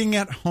 working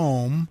at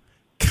home,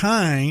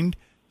 kind,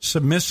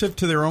 submissive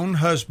to their own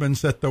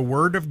husbands, that the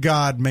word of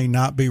God may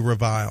not be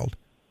reviled.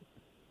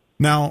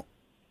 Now,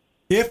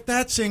 if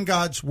that's in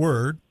God's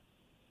word,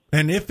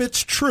 and if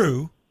it's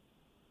true,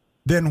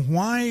 then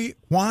why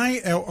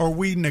are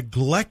we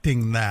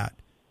neglecting that?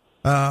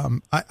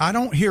 I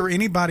don't hear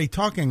anybody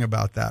talking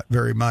about that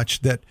very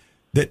much, that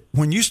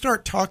when you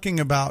start talking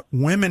about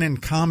women in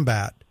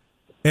combat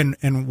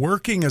and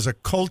working as a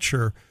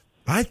culture,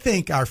 I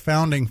think our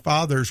founding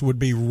fathers would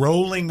be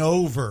rolling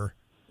over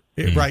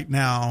right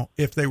now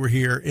if they were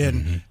here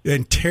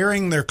and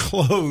tearing their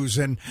clothes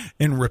and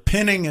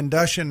repenting in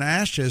dust and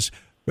ashes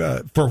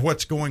for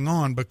what's going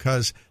on,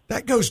 because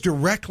that goes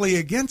directly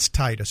against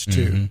Titus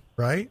 2,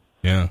 right?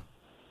 Yeah.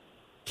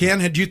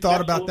 Ken, had you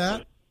thought about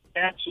that?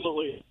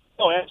 Absolutely.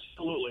 Oh,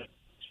 absolutely.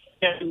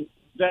 And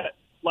that,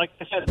 like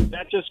I said,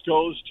 that just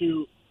goes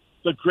to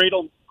the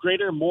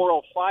greater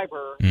moral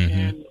fiber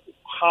and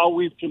how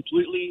we've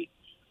completely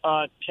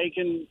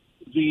taken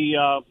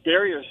the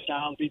barriers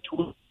down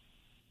between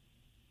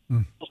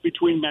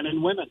men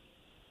and women.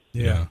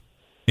 Yeah.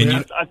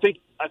 And I think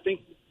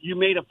you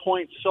made a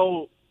point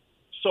so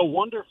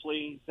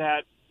wonderfully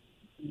that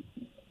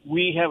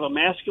we have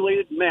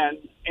emasculated men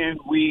and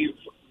we've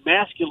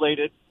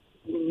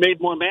made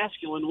more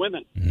masculine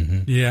women.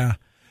 Yeah.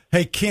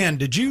 Hey, Ken,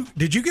 did you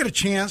get a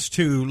chance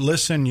to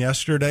listen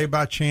yesterday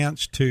by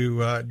chance to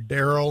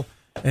Daryl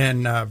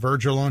and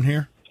Virgil on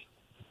here?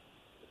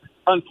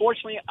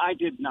 Unfortunately, I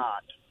did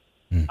not.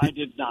 I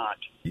did not.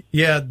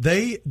 Yeah,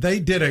 they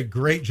did a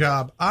great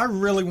job. I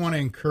really want to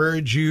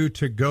encourage you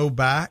to go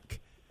back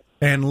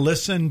and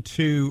listen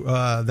to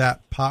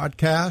that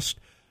podcast.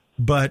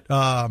 But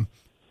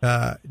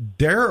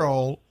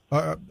Daryl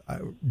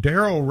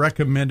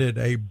recommended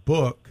a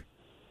book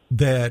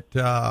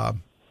that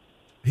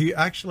he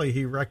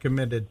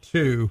recommended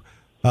two.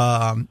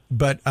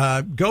 But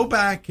go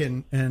back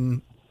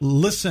and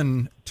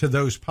listen to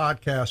those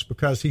podcasts,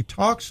 because he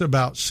talks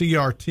about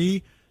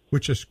CRT,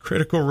 which is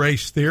critical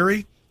race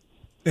theory.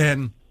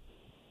 And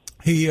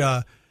he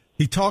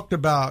talked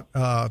about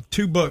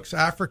two books,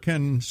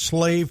 African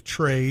Slave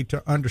Trade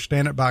to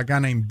Understand It, by a guy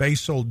named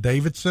Basil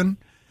Davidson.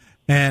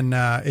 And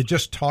it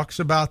just talks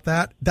about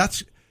that.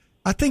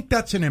 I think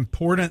that's an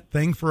important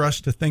thing for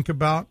us to think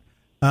about.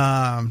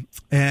 And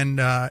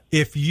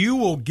if you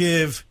will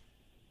give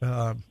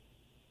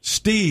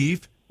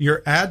Steve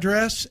your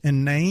address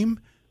and name,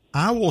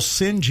 I will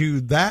send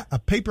you a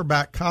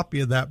paperback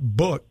copy of that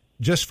book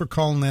just for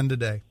calling in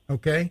today.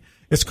 Okay,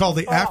 it's called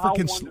the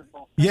African.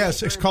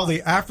 Yes, it's called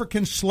the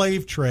African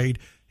Slave Trade.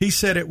 He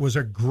said it was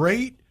a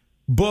great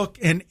book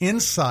and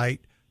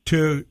insight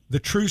to the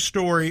true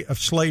story of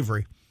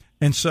slavery,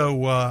 and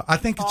so I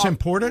think it's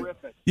important.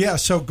 Terrific. Yeah,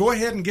 so go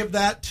ahead and give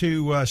that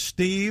to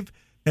Steve,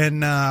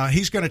 and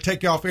he's going to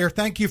take you off air.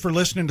 Thank you for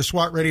listening to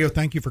SWAT Radio.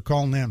 Thank you for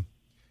calling in.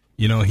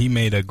 You know, he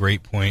made a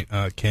great point.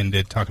 Ken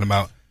did, talking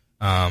about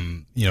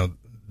the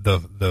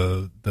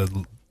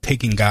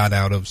taking God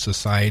out of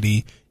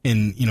society,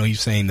 and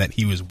he's saying that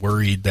he was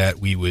worried that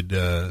we would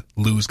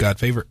lose God's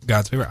favor.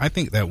 I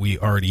think that we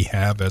already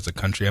have as a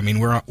country. I mean,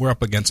 we're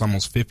up against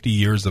almost 50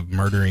 years of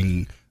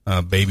murdering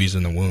babies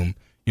in the womb.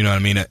 You know what I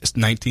mean? It's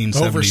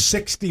 1970. Over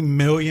 60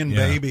 million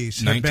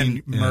babies have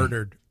been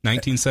murdered.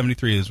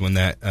 1973 is when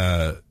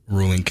that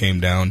ruling came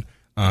down.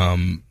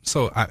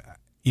 So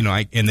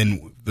and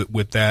then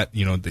with that,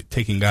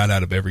 taking God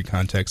out of every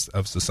context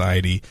of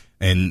society,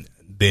 and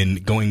then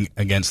going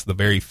against the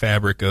very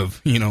fabric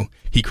of,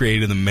 he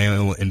created the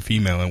male and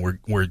female, and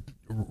we're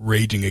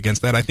raging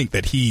against that. I think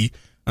that he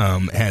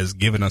has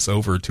given us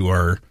over to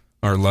our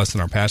lusts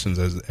and our passions,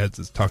 as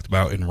it's talked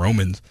about in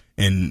Romans,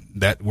 and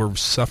that we're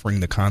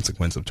suffering the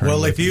consequence of turning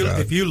away from God.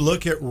 If you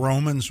look at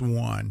Romans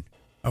 1,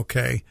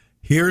 okay,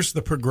 here's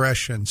the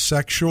progression: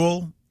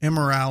 sexual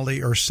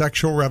immorality or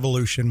sexual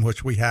revolution,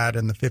 which we had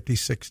in the 50s,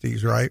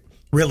 60s, right?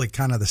 Really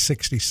kind of the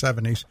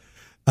 60s,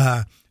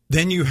 70s.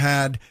 Then you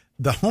had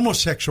the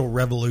homosexual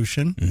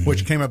revolution,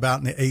 which came about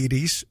in the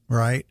 80s,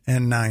 right,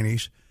 and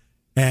 90s.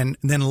 And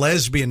then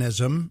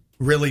lesbianism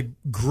really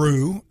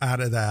grew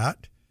out of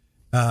that.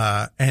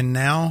 And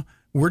now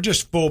we're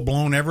just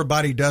full-blown.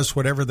 Everybody does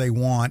whatever they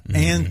want,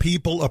 and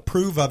people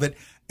approve of it.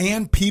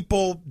 And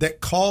people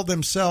that call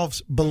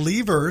themselves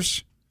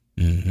believers,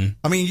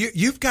 I mean,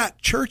 you've got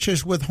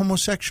churches with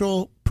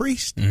homosexual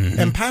priests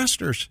and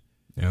pastors,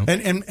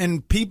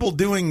 and people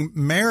doing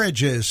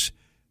marriages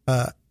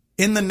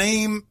in the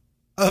name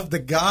of the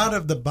God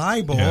of the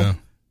Bible,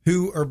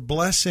 who are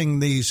blessing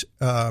these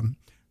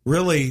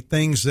really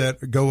things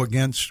that go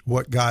against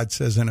what God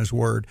says in His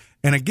Word.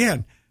 And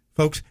again,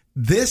 folks,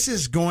 this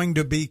is going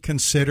to be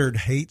considered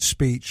hate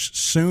speech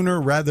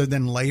sooner rather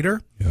than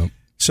later. Yep.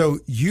 So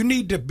you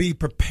need to be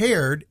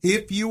prepared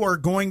if you are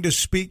going to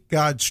speak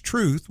God's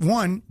truth.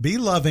 One, be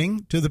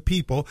loving to the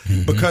people,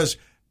 because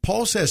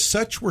Paul says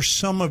such were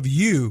some of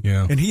you,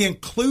 and he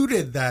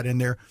included that in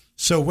there.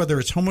 So whether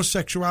it's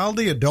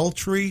homosexuality,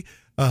 adultery,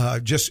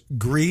 just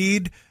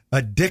greed,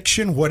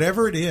 addiction,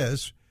 whatever it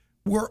is,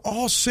 we're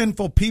all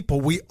sinful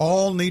people. We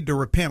all need to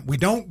repent. We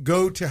don't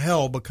go to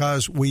hell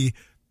because we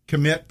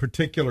commit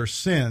particular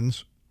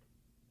sins.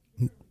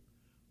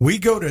 We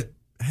go to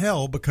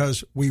hell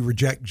because we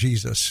reject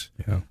Jesus.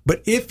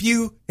 But if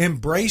you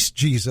embrace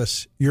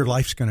Jesus, your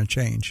life's going to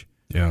change.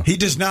 He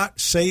does not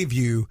save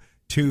you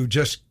to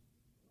just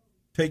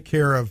take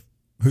care of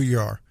who you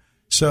are.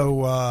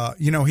 So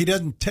he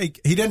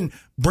didn't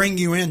bring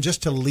you in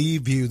just to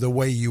leave you the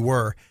way you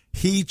were.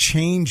 He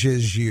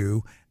changes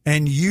you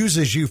and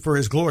uses you for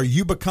His glory.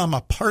 You become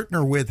a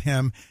partner with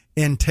Him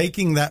in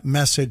taking that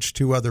message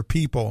to other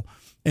people.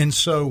 And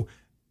so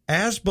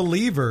as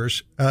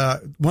believers,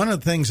 one of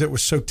the things that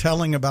was so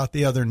telling about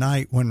the other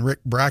night when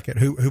Rick Brackett,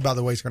 who by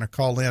the way is going to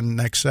call in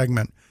next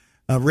segment,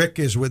 Rick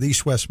is with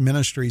East West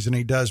Ministries, and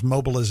he does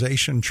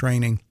mobilization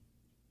training,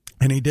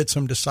 and he did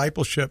some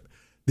discipleship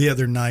the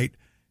other night.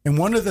 And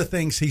one of the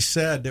things he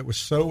said that was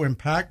so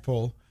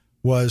impactful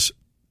was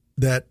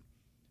that,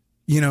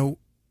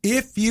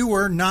 if you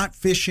are not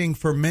fishing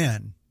for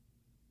men,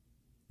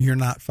 you're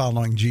not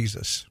following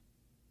Jesus.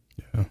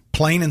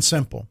 Plain and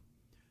simple.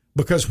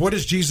 Because what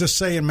does Jesus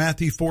say in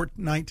Matthew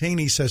 4:19?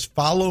 He says,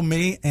 follow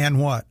me and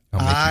what?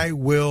 I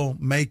will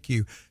make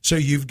you. So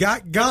you've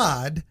got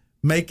God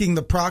making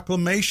the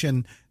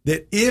proclamation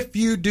that if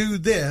you do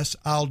this,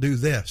 I'll do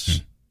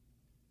this.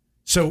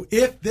 So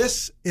if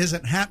this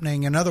isn't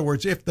happening, in other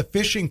words, if the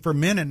fishing for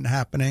men isn't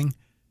happening,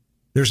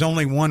 there's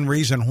only one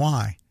reason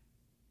why.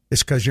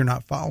 It's because you're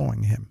not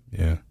following Him.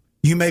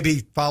 You may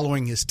be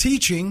following His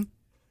teaching.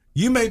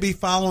 You may be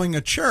following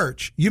a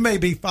church. You may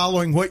be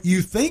following what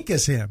you think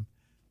is Him.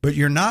 But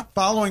you're not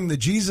following the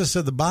Jesus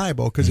of the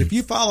Bible, because if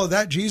you follow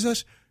that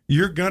Jesus,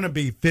 you're going to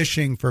be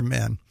fishing for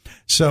men.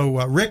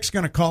 So Rick's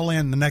going to call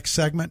in the next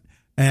segment,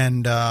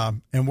 and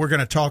we're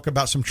going to talk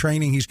about some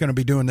training he's going to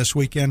be doing this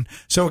weekend.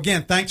 So,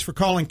 again, thanks for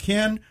calling,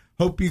 Ken.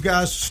 Hope you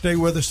guys stay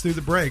with us through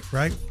the break,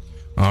 right?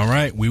 All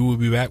right. We will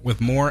be back with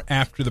more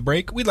after the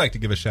break. We'd like to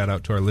give a shout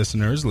out to our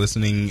listeners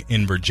listening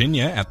in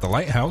Virginia at the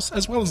Lighthouse,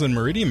 as well as in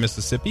Meridian,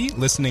 Mississippi,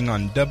 listening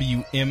on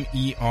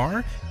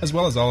WMER, as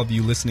well as all of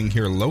you listening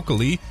here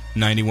locally,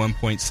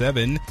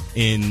 91.7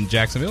 in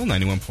Jacksonville,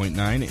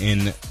 91.9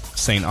 in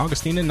St.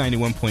 Augustine, and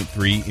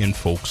 91.3 in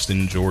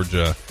Folkston,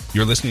 Georgia.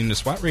 You're listening to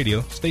SWAT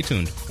Radio. Stay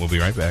tuned. We'll be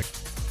right back.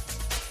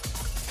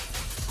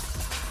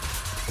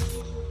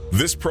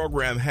 This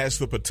program has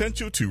the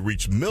potential to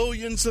reach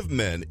millions of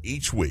men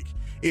each week.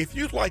 If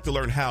you'd like to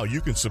learn how you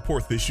can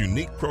support this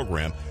unique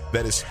program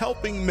that is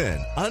helping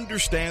men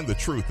understand the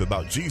truth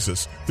about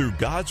Jesus through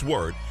God's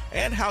Word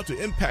and how to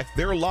impact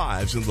their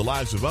lives and the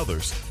lives of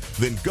others,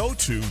 then go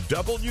to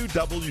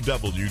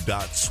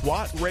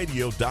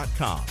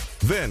www.swatradio.com.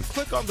 Then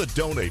click on the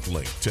donate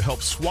link to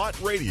help SWAT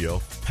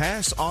Radio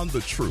pass on the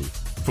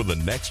truth for the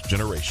next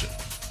generation.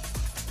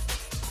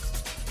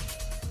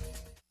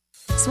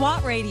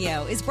 SWAT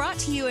Radio is brought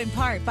to you in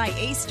part by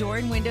Ace Door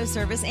and Window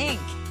Service,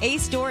 Inc.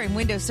 Ace Door and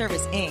Window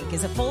Service, Inc.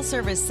 is a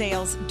full-service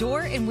sales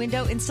door and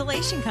window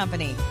installation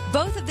company.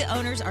 Both of the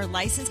owners are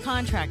licensed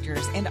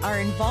contractors and are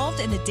involved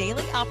in the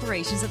daily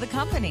operations of the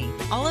company.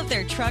 All of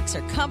their trucks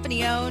are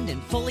company-owned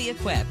and fully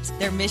equipped.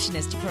 Their mission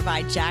is to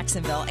provide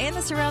Jacksonville and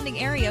the surrounding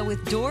area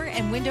with door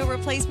and window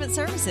replacement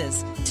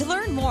services. To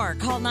learn more,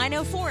 call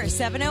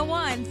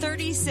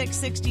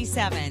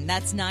 904-701-3667.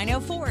 That's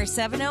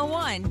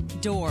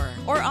 904-701-DOOR.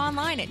 Or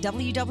online at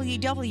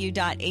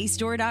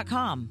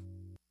www.acedoor.com.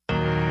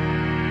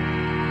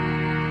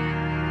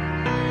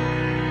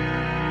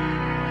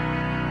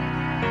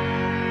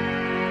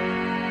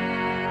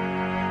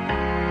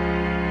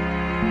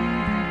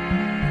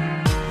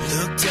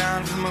 Look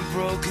down from a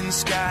broken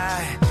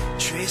sky,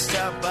 traced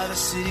out by the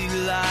city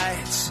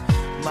lights.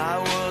 My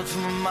world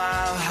from a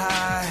mile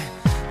high,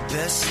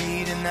 best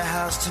seat in the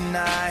house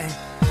tonight.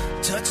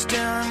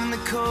 Touchdown in the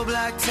cold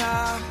black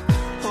top,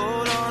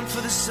 hold on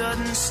for the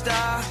sudden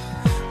stop.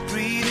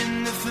 Breathe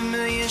in the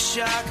familiar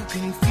shock of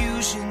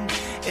confusion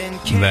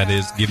and chaos. That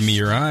is Give Me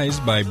Your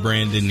Eyes by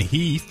Brandon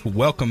Heath.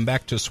 Welcome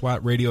back to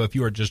SWAT Radio. If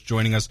you are just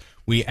joining us,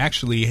 we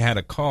actually had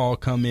a call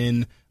come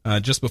in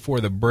just before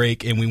the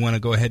break, and we want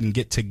to go ahead and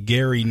get to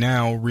Gary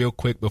now real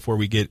quick before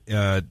we get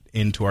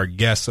into our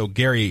guest. So,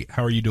 Gary,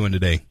 how are you doing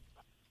today?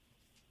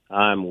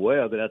 I'm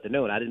well. Good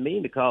afternoon. I didn't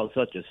mean to cause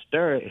such a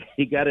stir.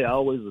 You got to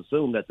always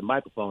assume that the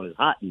microphone is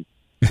hot, and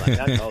like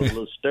I caused a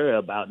little stir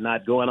about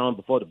not going on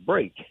before the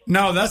break.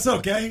 No, that's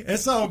okay.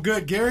 It's all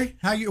good, Gary.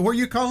 Where are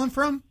you calling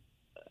from?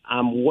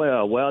 I'm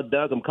well. Well,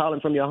 Doug, I'm calling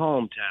from your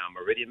hometown,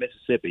 Meridian,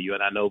 Mississippi. You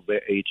and I know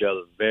each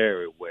other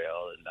very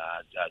well, and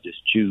I just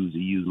choose to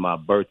use my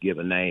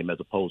birth-given name as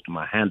opposed to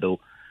my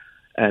handle.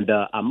 And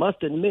I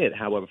must admit,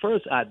 however,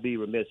 first I'd be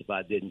remiss if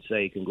I didn't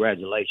say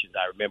congratulations.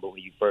 I remember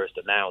when you first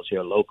announced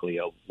here locally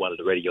on one of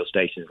the radio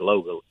stations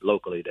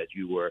locally that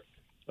you were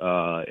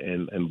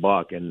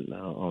embarking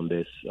upon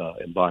this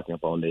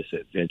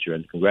adventure,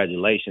 and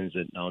congratulations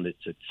on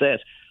its success.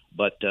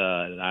 But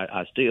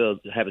I still,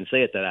 having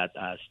said that,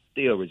 I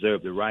still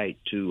reserve the right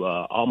to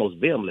almost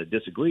vehemently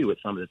disagree with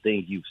some of the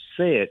things you've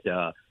said.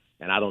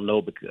 And I don't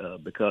know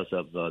because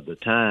of the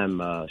time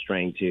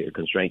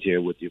constraints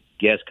here with your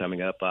guest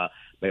coming up.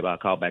 Maybe I'll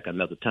call back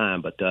another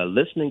time. But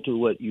listening to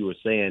what you were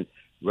saying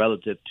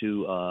relative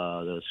to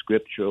the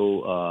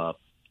scriptural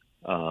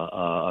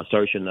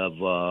assertion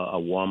of a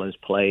woman's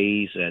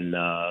place and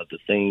the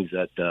things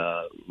that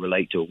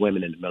relate to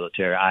women in the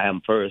military, I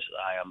am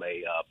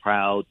a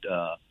proud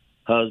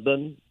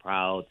husband,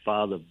 proud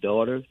father of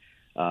daughters,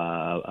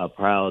 a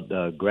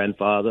proud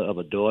grandfather of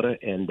a daughter,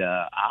 and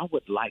I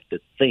would like to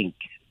think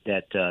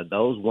that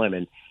those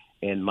women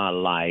in my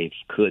life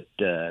could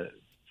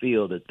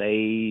feel that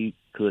they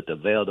could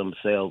avail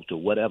themselves to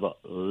whatever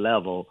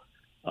level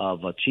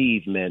of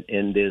achievement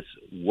in this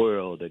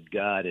world that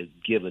God has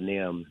given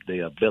them the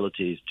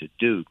abilities to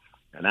do.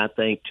 And I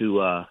think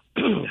to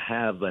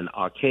have an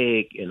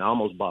archaic and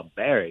almost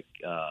barbaric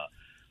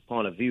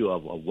point of view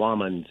of a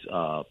woman's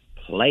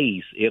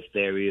place, if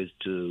there is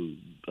to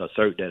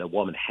assert that a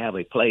woman have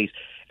a place.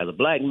 As a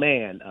black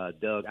man,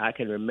 Doug, I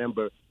can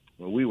remember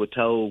when we were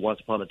told once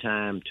upon a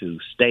time to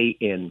stay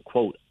in,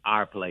 quote,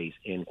 our place,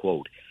 end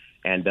quote.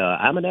 And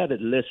I'm an avid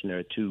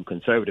listener to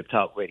conservative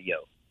talk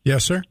radio.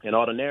 Yes, sir. And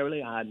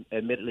ordinarily,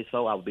 admittedly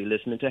so, I would be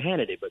listening to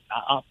Hannity, but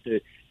I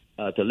opted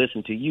to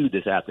listen to you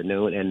this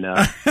afternoon. And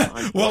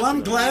well,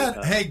 I'm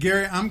glad. Hey,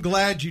 Gary, I'm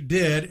glad you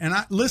did. And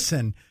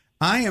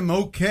I am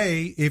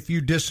okay if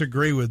you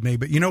disagree with me,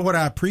 but you know what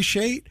I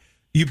appreciate?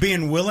 You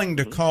being willing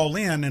to call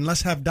in and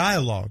let's have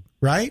dialogue,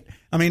 right?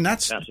 I mean,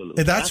 that's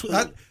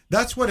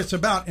what it's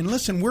about. And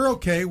listen, we're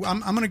okay.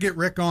 I'm going to get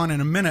Rick on in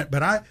a minute,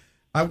 but I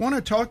want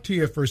to talk to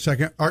you for a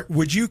second.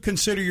 Would you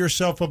consider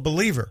yourself a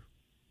believer?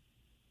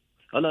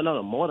 Oh,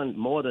 no. More than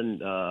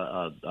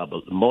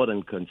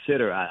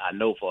consider. I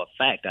know for a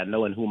fact. I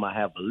know in whom I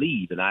have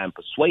believed, and I am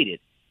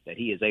persuaded that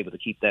He is able to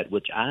keep that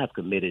which I have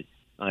committed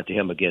unto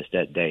Him against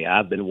that day.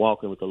 I've been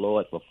walking with the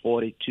Lord for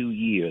 42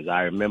 years.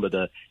 I remember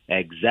the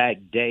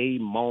exact day,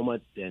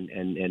 moment,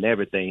 and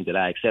everything that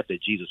I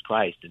accepted Jesus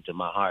Christ into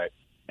my heart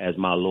as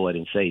my Lord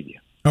and Savior.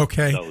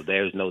 Okay. So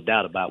there's no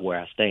doubt about where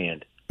I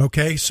stand.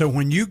 Okay, so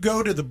when you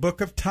go to the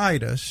book of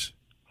Titus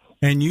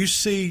and you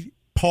see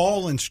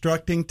Paul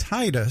instructing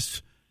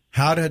Titus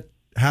how to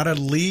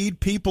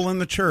lead people in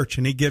the church,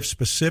 and he gives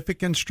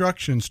specific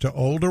instructions to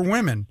older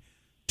women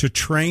to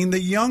train the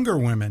younger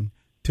women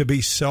to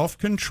be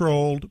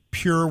self-controlled,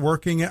 pure,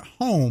 working at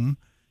home,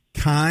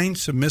 kind,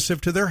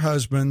 submissive to their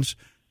husbands,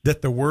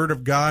 that the word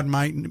of God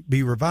might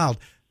be reviled.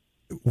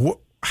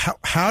 How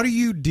how do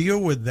you deal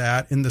with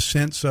that in the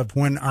sense of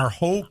when our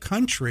whole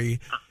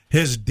country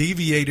has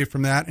deviated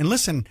from that? And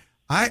listen,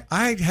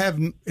 I have,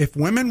 if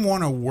women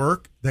want to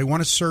work, they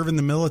want to serve in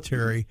the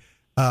military,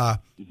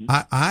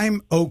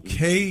 I'm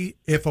okay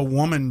if a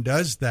woman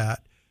does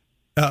that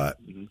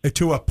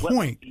to a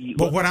point.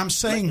 But what I'm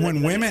saying,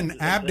 when women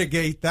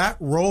abdicate that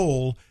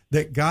role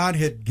that God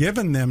had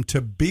given them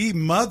to be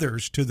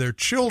mothers to their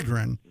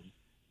children,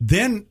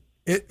 then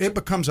it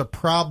becomes a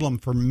problem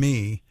for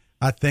me,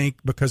 I think,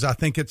 because I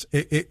think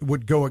it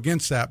would go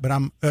against that.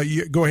 But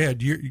go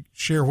ahead, you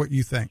share what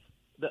you think.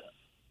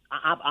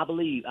 I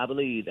believe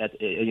that,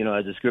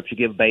 as the scripture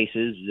give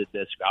basis,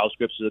 that all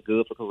scriptures are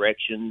good for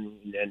correction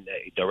and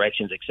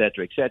directions, et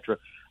cetera, et cetera.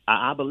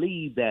 I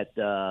believe that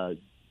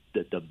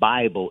the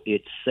Bible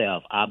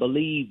itself, I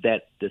believe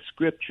that the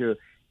scripture,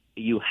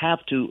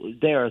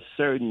 there are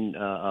certain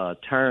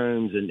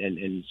terms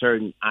and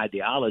certain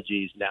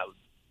ideologies. Now,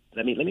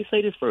 let me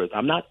say this first.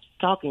 I'm not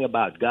talking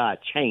about God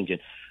changing.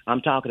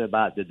 I'm talking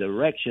about the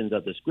directions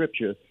of the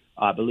scripture,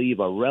 I believe,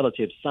 are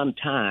relative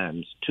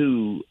sometimes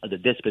to the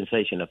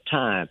dispensation of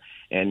time.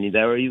 And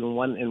there were even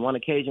one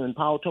occasion when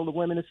Paul told the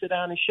women to sit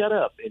down and shut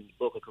up in the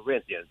book of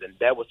Corinthians, and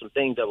there were some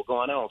things that were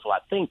going on. So I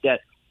think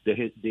that the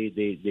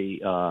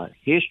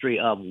history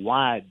of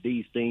why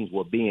these things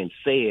were being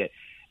said,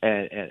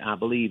 and I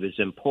believe it's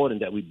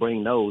important that we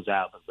bring those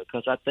out,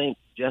 because I think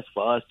just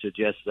for us to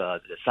just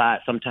decide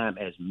sometime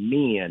as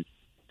men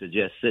to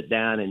just sit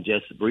down and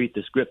just read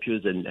the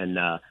scriptures and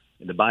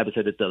the Bible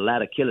said that the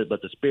latter killeth,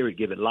 but the spirit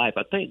giveth life.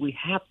 I think we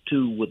have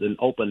to, with an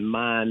open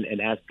mind, and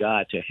ask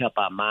God to help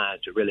our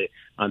minds to really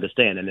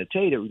understand. And to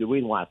tell you the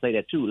reason why I say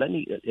that too, let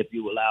me, if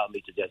you allow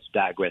me to just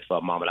digress for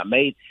a moment. I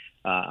made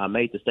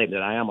the statement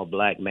that I am a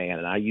black man,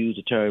 and I use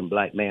the term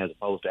black man as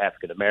opposed to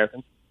African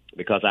American,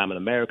 because I'm an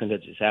American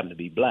that just happens to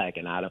be black.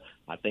 And I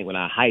think when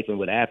I hyphen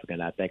with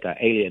African, I think I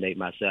alienate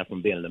myself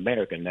from being an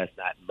American. That's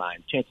not my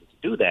intention to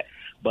do that.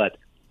 But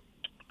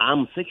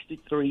I'm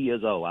 63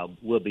 years old. I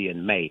will be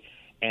in May.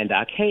 And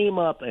I came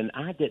up, and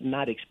I did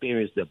not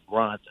experience the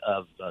brunt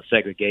of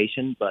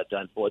segregation, but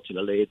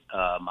unfortunately,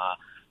 my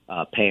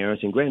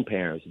parents and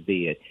grandparents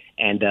did.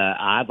 And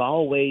I've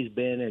always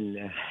been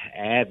an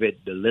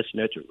avid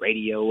listener to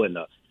radio and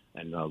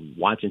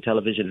watching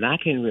television. And I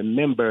can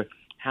remember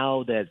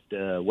how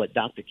that what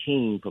Dr.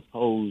 King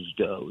proposed,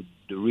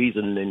 the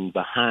reasoning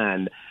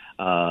behind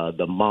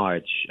the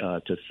march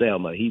to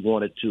Selma. He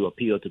wanted to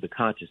appeal to the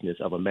consciousness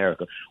of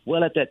America.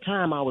 Well, at that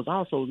time, I was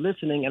also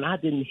listening, and I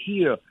didn't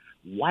hear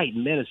white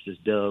ministers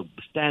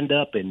stand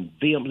up and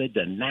vehemently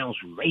denounce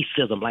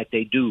racism like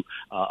they do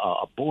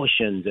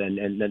abortions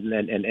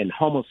and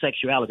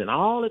homosexuality and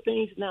all the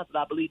things now that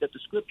I believe that the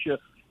scripture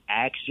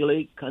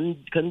actually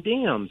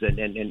condemns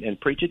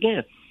and preach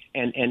against.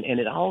 And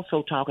it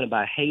also talking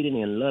about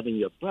hating and loving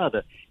your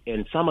brother.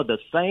 And some of the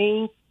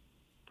same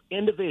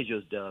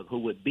individuals, Doug, who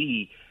would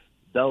be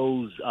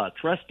those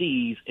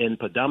trustees in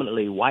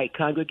predominantly white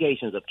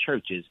congregations of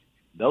churches,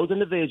 those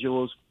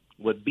individuals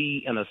would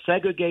be in a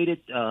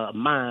segregated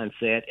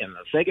mindset, in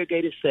a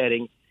segregated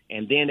setting,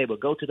 and then they would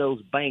go to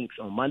those banks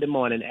on Monday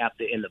morning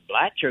after, in the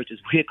black churches,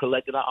 we had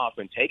collected our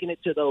offering, taking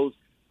it to those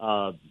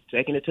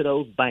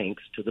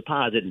banks to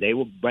deposit, and they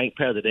were bank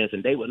presidents,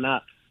 and they would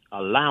not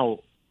allow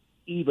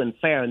even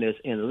fairness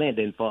in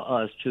lending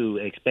for us to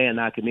expand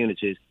our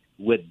communities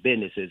with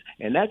businesses.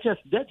 And that's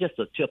just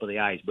the tip of the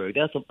iceberg.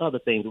 There's some other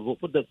things.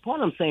 But the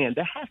point I'm saying,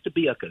 there has to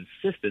be a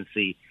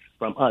consistency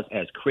from us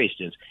as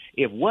Christians.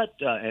 If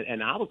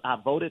I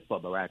voted for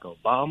Barack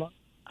Obama.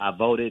 I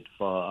voted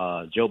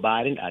for Joe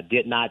Biden. I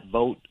did not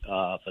vote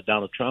for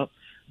Donald Trump.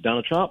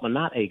 Donald Trump is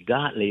not a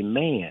godly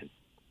man.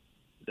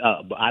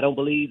 I don't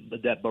believe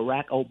that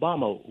Barack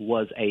Obama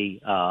was a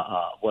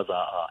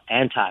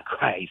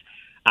antichrist.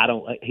 I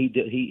don't.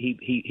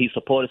 He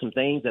supported some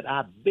things that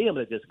I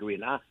vehemently disagree,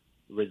 and I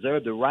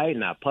reserve the right,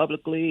 and I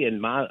publicly in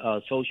my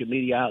social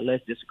media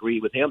outlets disagree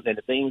with him, and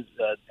the things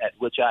at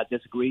which I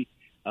disagree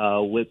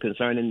with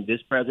concerning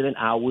this president,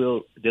 I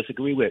will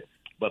disagree with.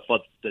 But for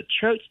the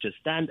church to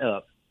stand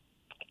up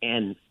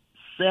and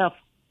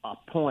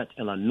self-appoint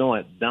and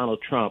anoint Donald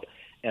Trump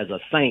as a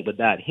saint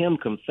without him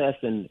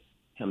confessing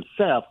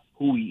himself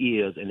who he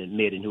is and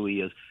admitting who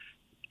he is,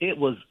 it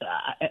was.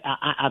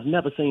 I've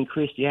never seen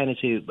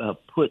Christianity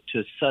put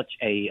to such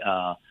a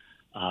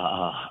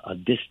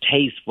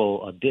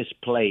distasteful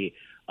display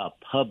of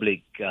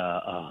public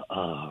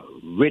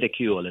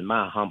ridicule. In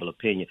my humble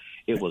opinion,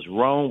 it was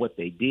wrong what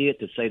they did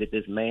to say that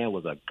this man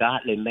was a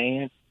godly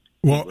man.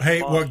 Well,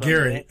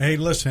 Gary,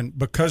 listen,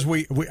 because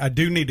I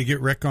do need to get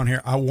Rick on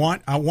here. I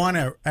want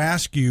to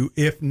ask you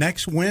if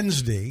next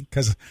Wednesday,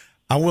 because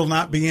I will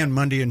not be in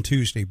Monday and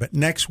Tuesday, but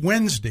next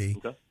Wednesday.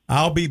 Okay.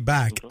 I'll be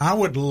back. I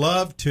would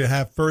love to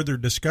have further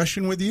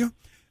discussion with you.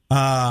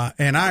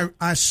 And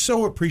I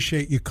so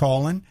appreciate you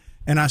calling,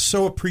 and I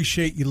so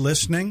appreciate you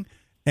listening.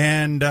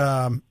 And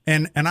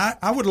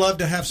I would love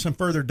to have some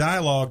further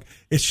dialogue.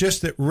 It's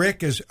just that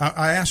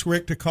I asked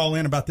Rick to call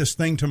in about this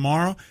thing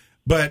tomorrow,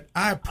 but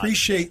I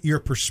appreciate your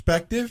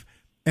perspective,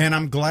 and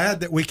I'm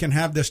glad that we can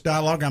have this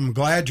dialogue. I'm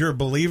glad you're a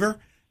believer,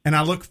 And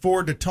I look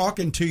forward to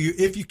talking to you,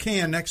 if you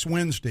can, next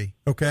Wednesday,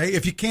 okay?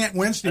 If you can't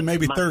Wednesday,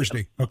 maybe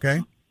Thursday,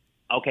 okay?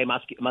 Okay, my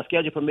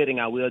schedule permitting,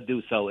 I will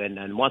do so.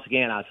 And once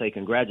again, I say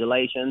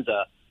congratulations,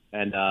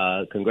 and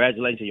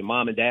congratulations to your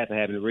mom and dad for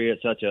having reared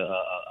such a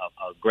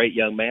great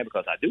young man,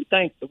 because I do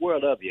think the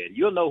world of you. And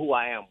you'll know who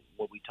I am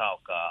when we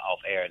talk off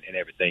air and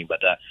everything.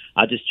 But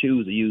I just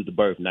choose to use the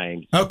birth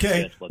name.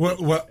 Okay.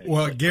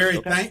 Well, Gary,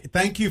 okay.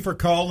 Thank you for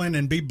calling,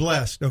 and be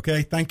blessed,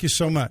 okay? Thank you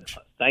so much.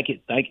 Thank you,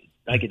 Doug.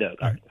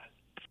 All right.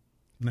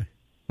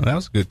 Well, that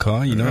was a good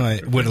call. You know,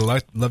 I would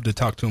have loved to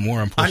talk to him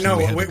more.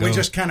 Unfortunately, I know. We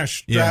just kind of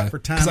strapped for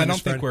time. Because I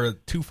don't think we're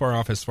too far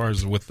off as far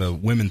as with the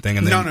women thing.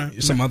 And then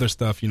some other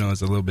stuff, you know,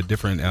 is a little bit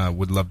different.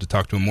 Would love to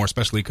talk to him more,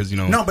 especially because, you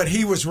know. No, but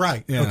he was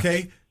right,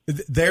 okay?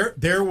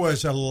 There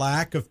was a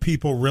lack of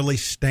people really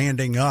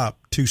standing up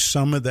to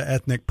some of the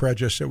ethnic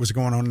prejudice that was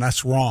going on, and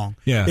that's wrong.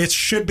 Yeah. It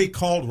should be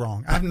called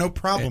wrong. I have no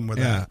problem with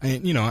that.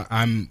 And, you know,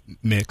 I'm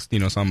mixed, you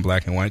know, so I'm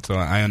black and white, so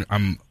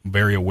I'm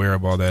very aware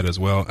of all that as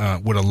well.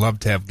 Would have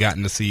loved to have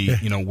gotten to see,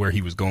 you know, where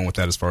he was going with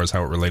that as far as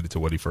how it related to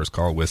what he first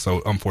called with.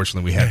 So,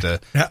 unfortunately, we had to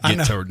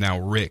get to now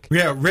Rick.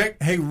 Yeah, Rick.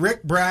 Hey,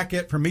 Rick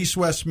Brackett from East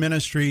West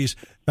Ministries.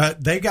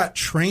 They got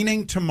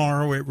training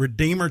tomorrow at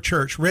Redeemer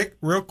Church. Rick,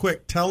 real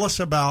quick, tell us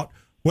about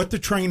what the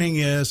training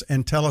is,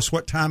 and tell us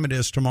what time it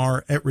is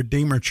tomorrow at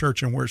Redeemer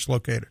Church and where it's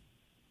located.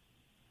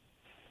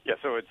 Yeah,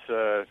 so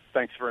it's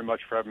thanks very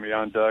much for having me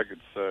on, Doug.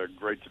 It's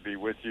great to be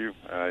with you.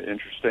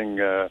 Interesting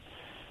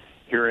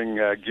hearing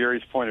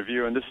Gary's point of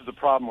view, and this is the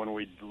problem when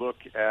we look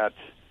at,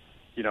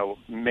 you know,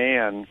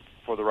 man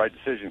for the right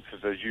decisions,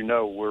 because as you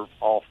know, we're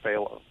all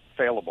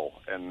failable,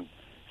 and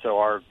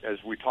so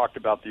as we talked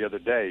about the other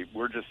day,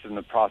 we're just in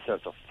the process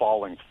of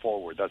falling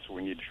forward. That's what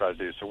we need to try to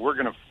do. So we're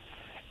going to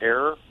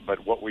error,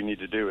 but what we need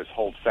to do is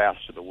hold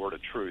fast to the word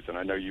of truth, and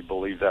I know you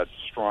believe that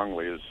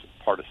strongly as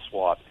part of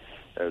SWAT,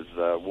 as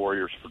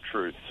Warriors for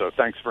Truth. So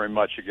thanks very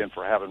much again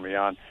for having me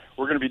on.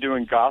 We're going to be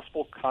doing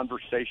gospel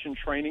conversation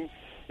training.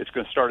 It's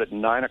going to start at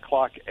 9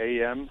 o'clock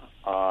a.m.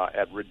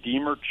 At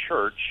Redeemer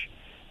Church,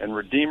 and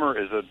Redeemer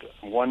is at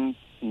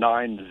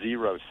 190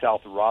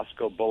 South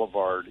Roscoe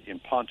Boulevard in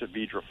Ponte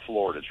Vedra,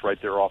 Florida. It's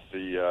right there off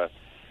the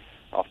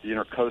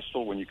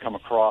Intercoastal when you come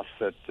across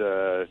that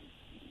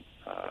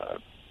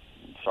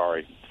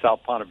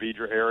South Ponte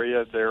Vedra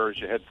area there as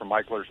you head from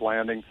Eichler's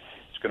Landing.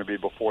 It's going to be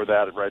before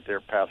that, right there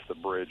past the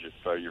bridge, if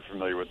you're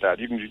familiar with that.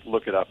 You can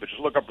look it up. But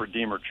just look up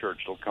Redeemer Church.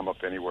 It'll come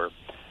up anywhere,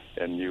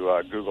 and you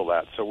Google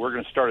that. So we're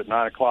going to start at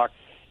 9 o'clock.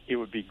 It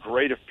would be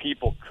great if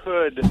people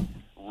could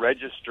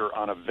register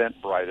on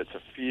Eventbrite. It's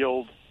a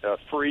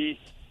free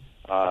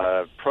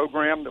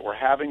program that we're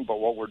having, but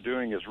what we're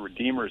doing is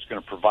Redeemer is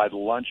going to provide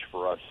lunch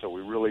for us, so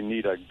we really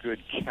need a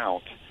good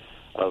count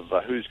of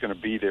who's going to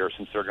be there,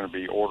 since they're going to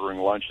be ordering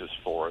lunches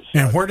for us.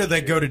 And where do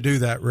they go to do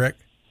that, Rick?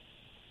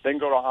 They can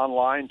go to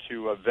online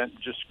to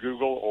just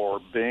Google or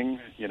Bing,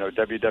 you know,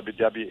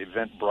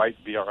 www.eventbrite,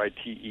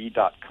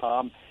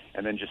 BRITE.com,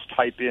 and then just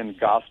type in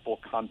Gospel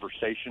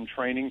Conversation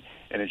Training,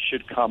 and it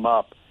should come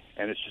up.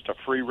 And it's just a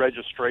free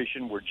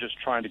registration. We're just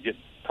trying to get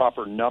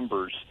proper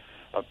numbers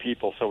of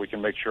people so we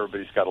can make sure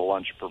everybody's got a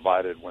lunch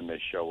provided when they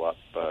show up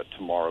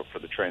tomorrow for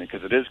the training,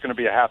 because it is going to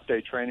be a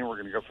half-day training. We're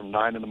going to go from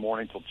 9 in the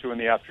morning till 2 in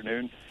the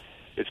afternoon.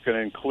 It's going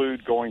to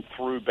include going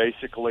through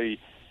basically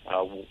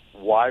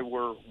why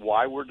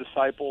we're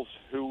disciples,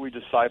 who we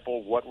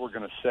disciple, what we're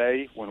going to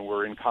say when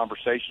we're in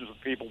conversations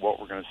with people, what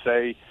we're going to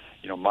say,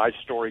 you know, my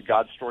story,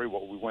 God's story,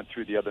 what we went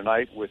through the other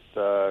night with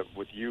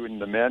you and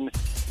the men,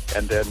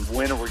 and then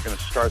when are we going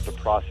to start the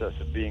process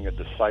of being a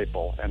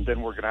disciple, and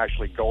then we're going to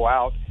actually go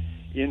out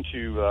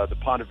into the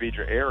Ponte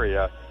Vedra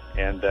area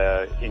and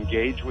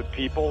engage with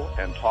people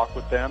and talk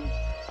with them,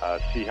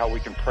 see how we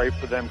can pray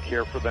for them,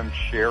 care for them,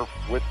 share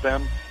with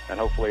them, and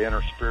hopefully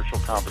enter spiritual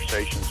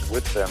conversations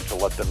with them to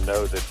let them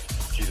know that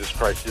Jesus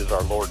Christ is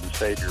our Lord and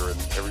Savior, and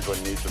everybody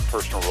needs a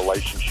personal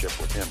relationship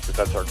with Him, because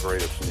that's our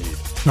greatest need.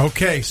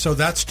 Okay, so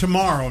that's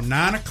tomorrow,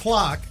 9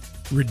 o'clock,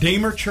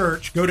 Redeemer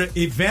Church. Go to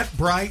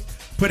Eventbrite,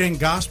 put in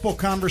Gospel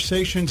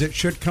Conversations. It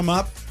should come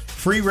up.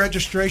 Free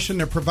registration.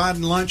 They're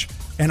providing lunch.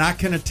 And I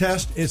can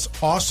attest, it's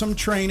awesome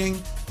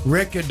training.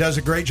 Rick, it does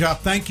a great job.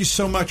 Thank you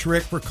so much,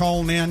 Rick, for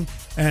calling in.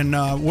 And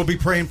we'll be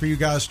praying for you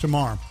guys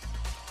tomorrow.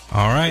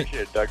 All right.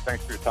 Appreciate it, Doug.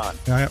 Thanks for your time.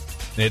 Yep.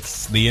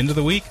 It's the end of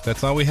the week.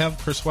 That's all we have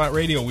for SWAT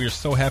Radio. We are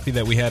so happy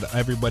that we had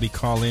everybody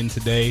call in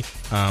today.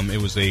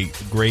 It was a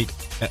great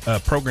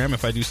program,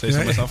 if I do say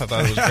so myself. I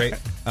thought it was great.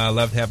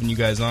 Loved having you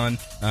guys on.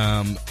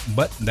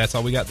 But that's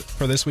all we got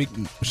for this week.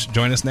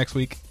 Join us next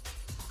week.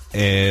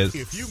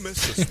 If you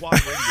missed the SWAT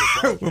Radio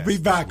broadcast, we'll be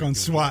back on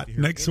SWAT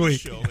next week.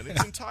 Show in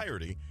its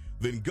entirety,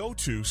 then go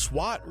to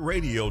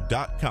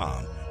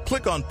SWATradio.com.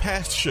 Click on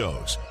past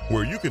shows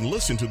where you can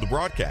listen to the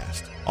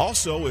broadcast.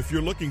 Also, if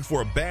you're looking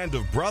for a band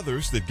of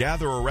brothers that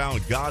gather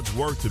around God's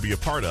Word to be a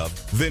part of,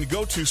 then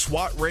go to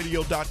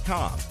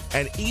SWATradio.com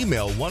and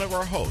email one of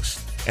our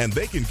hosts, and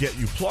they can get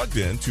you plugged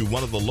in to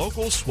one of the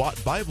local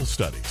SWAT Bible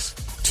studies.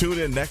 Tune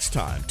in next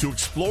time to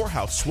explore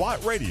how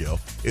SWAT Radio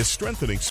is strengthening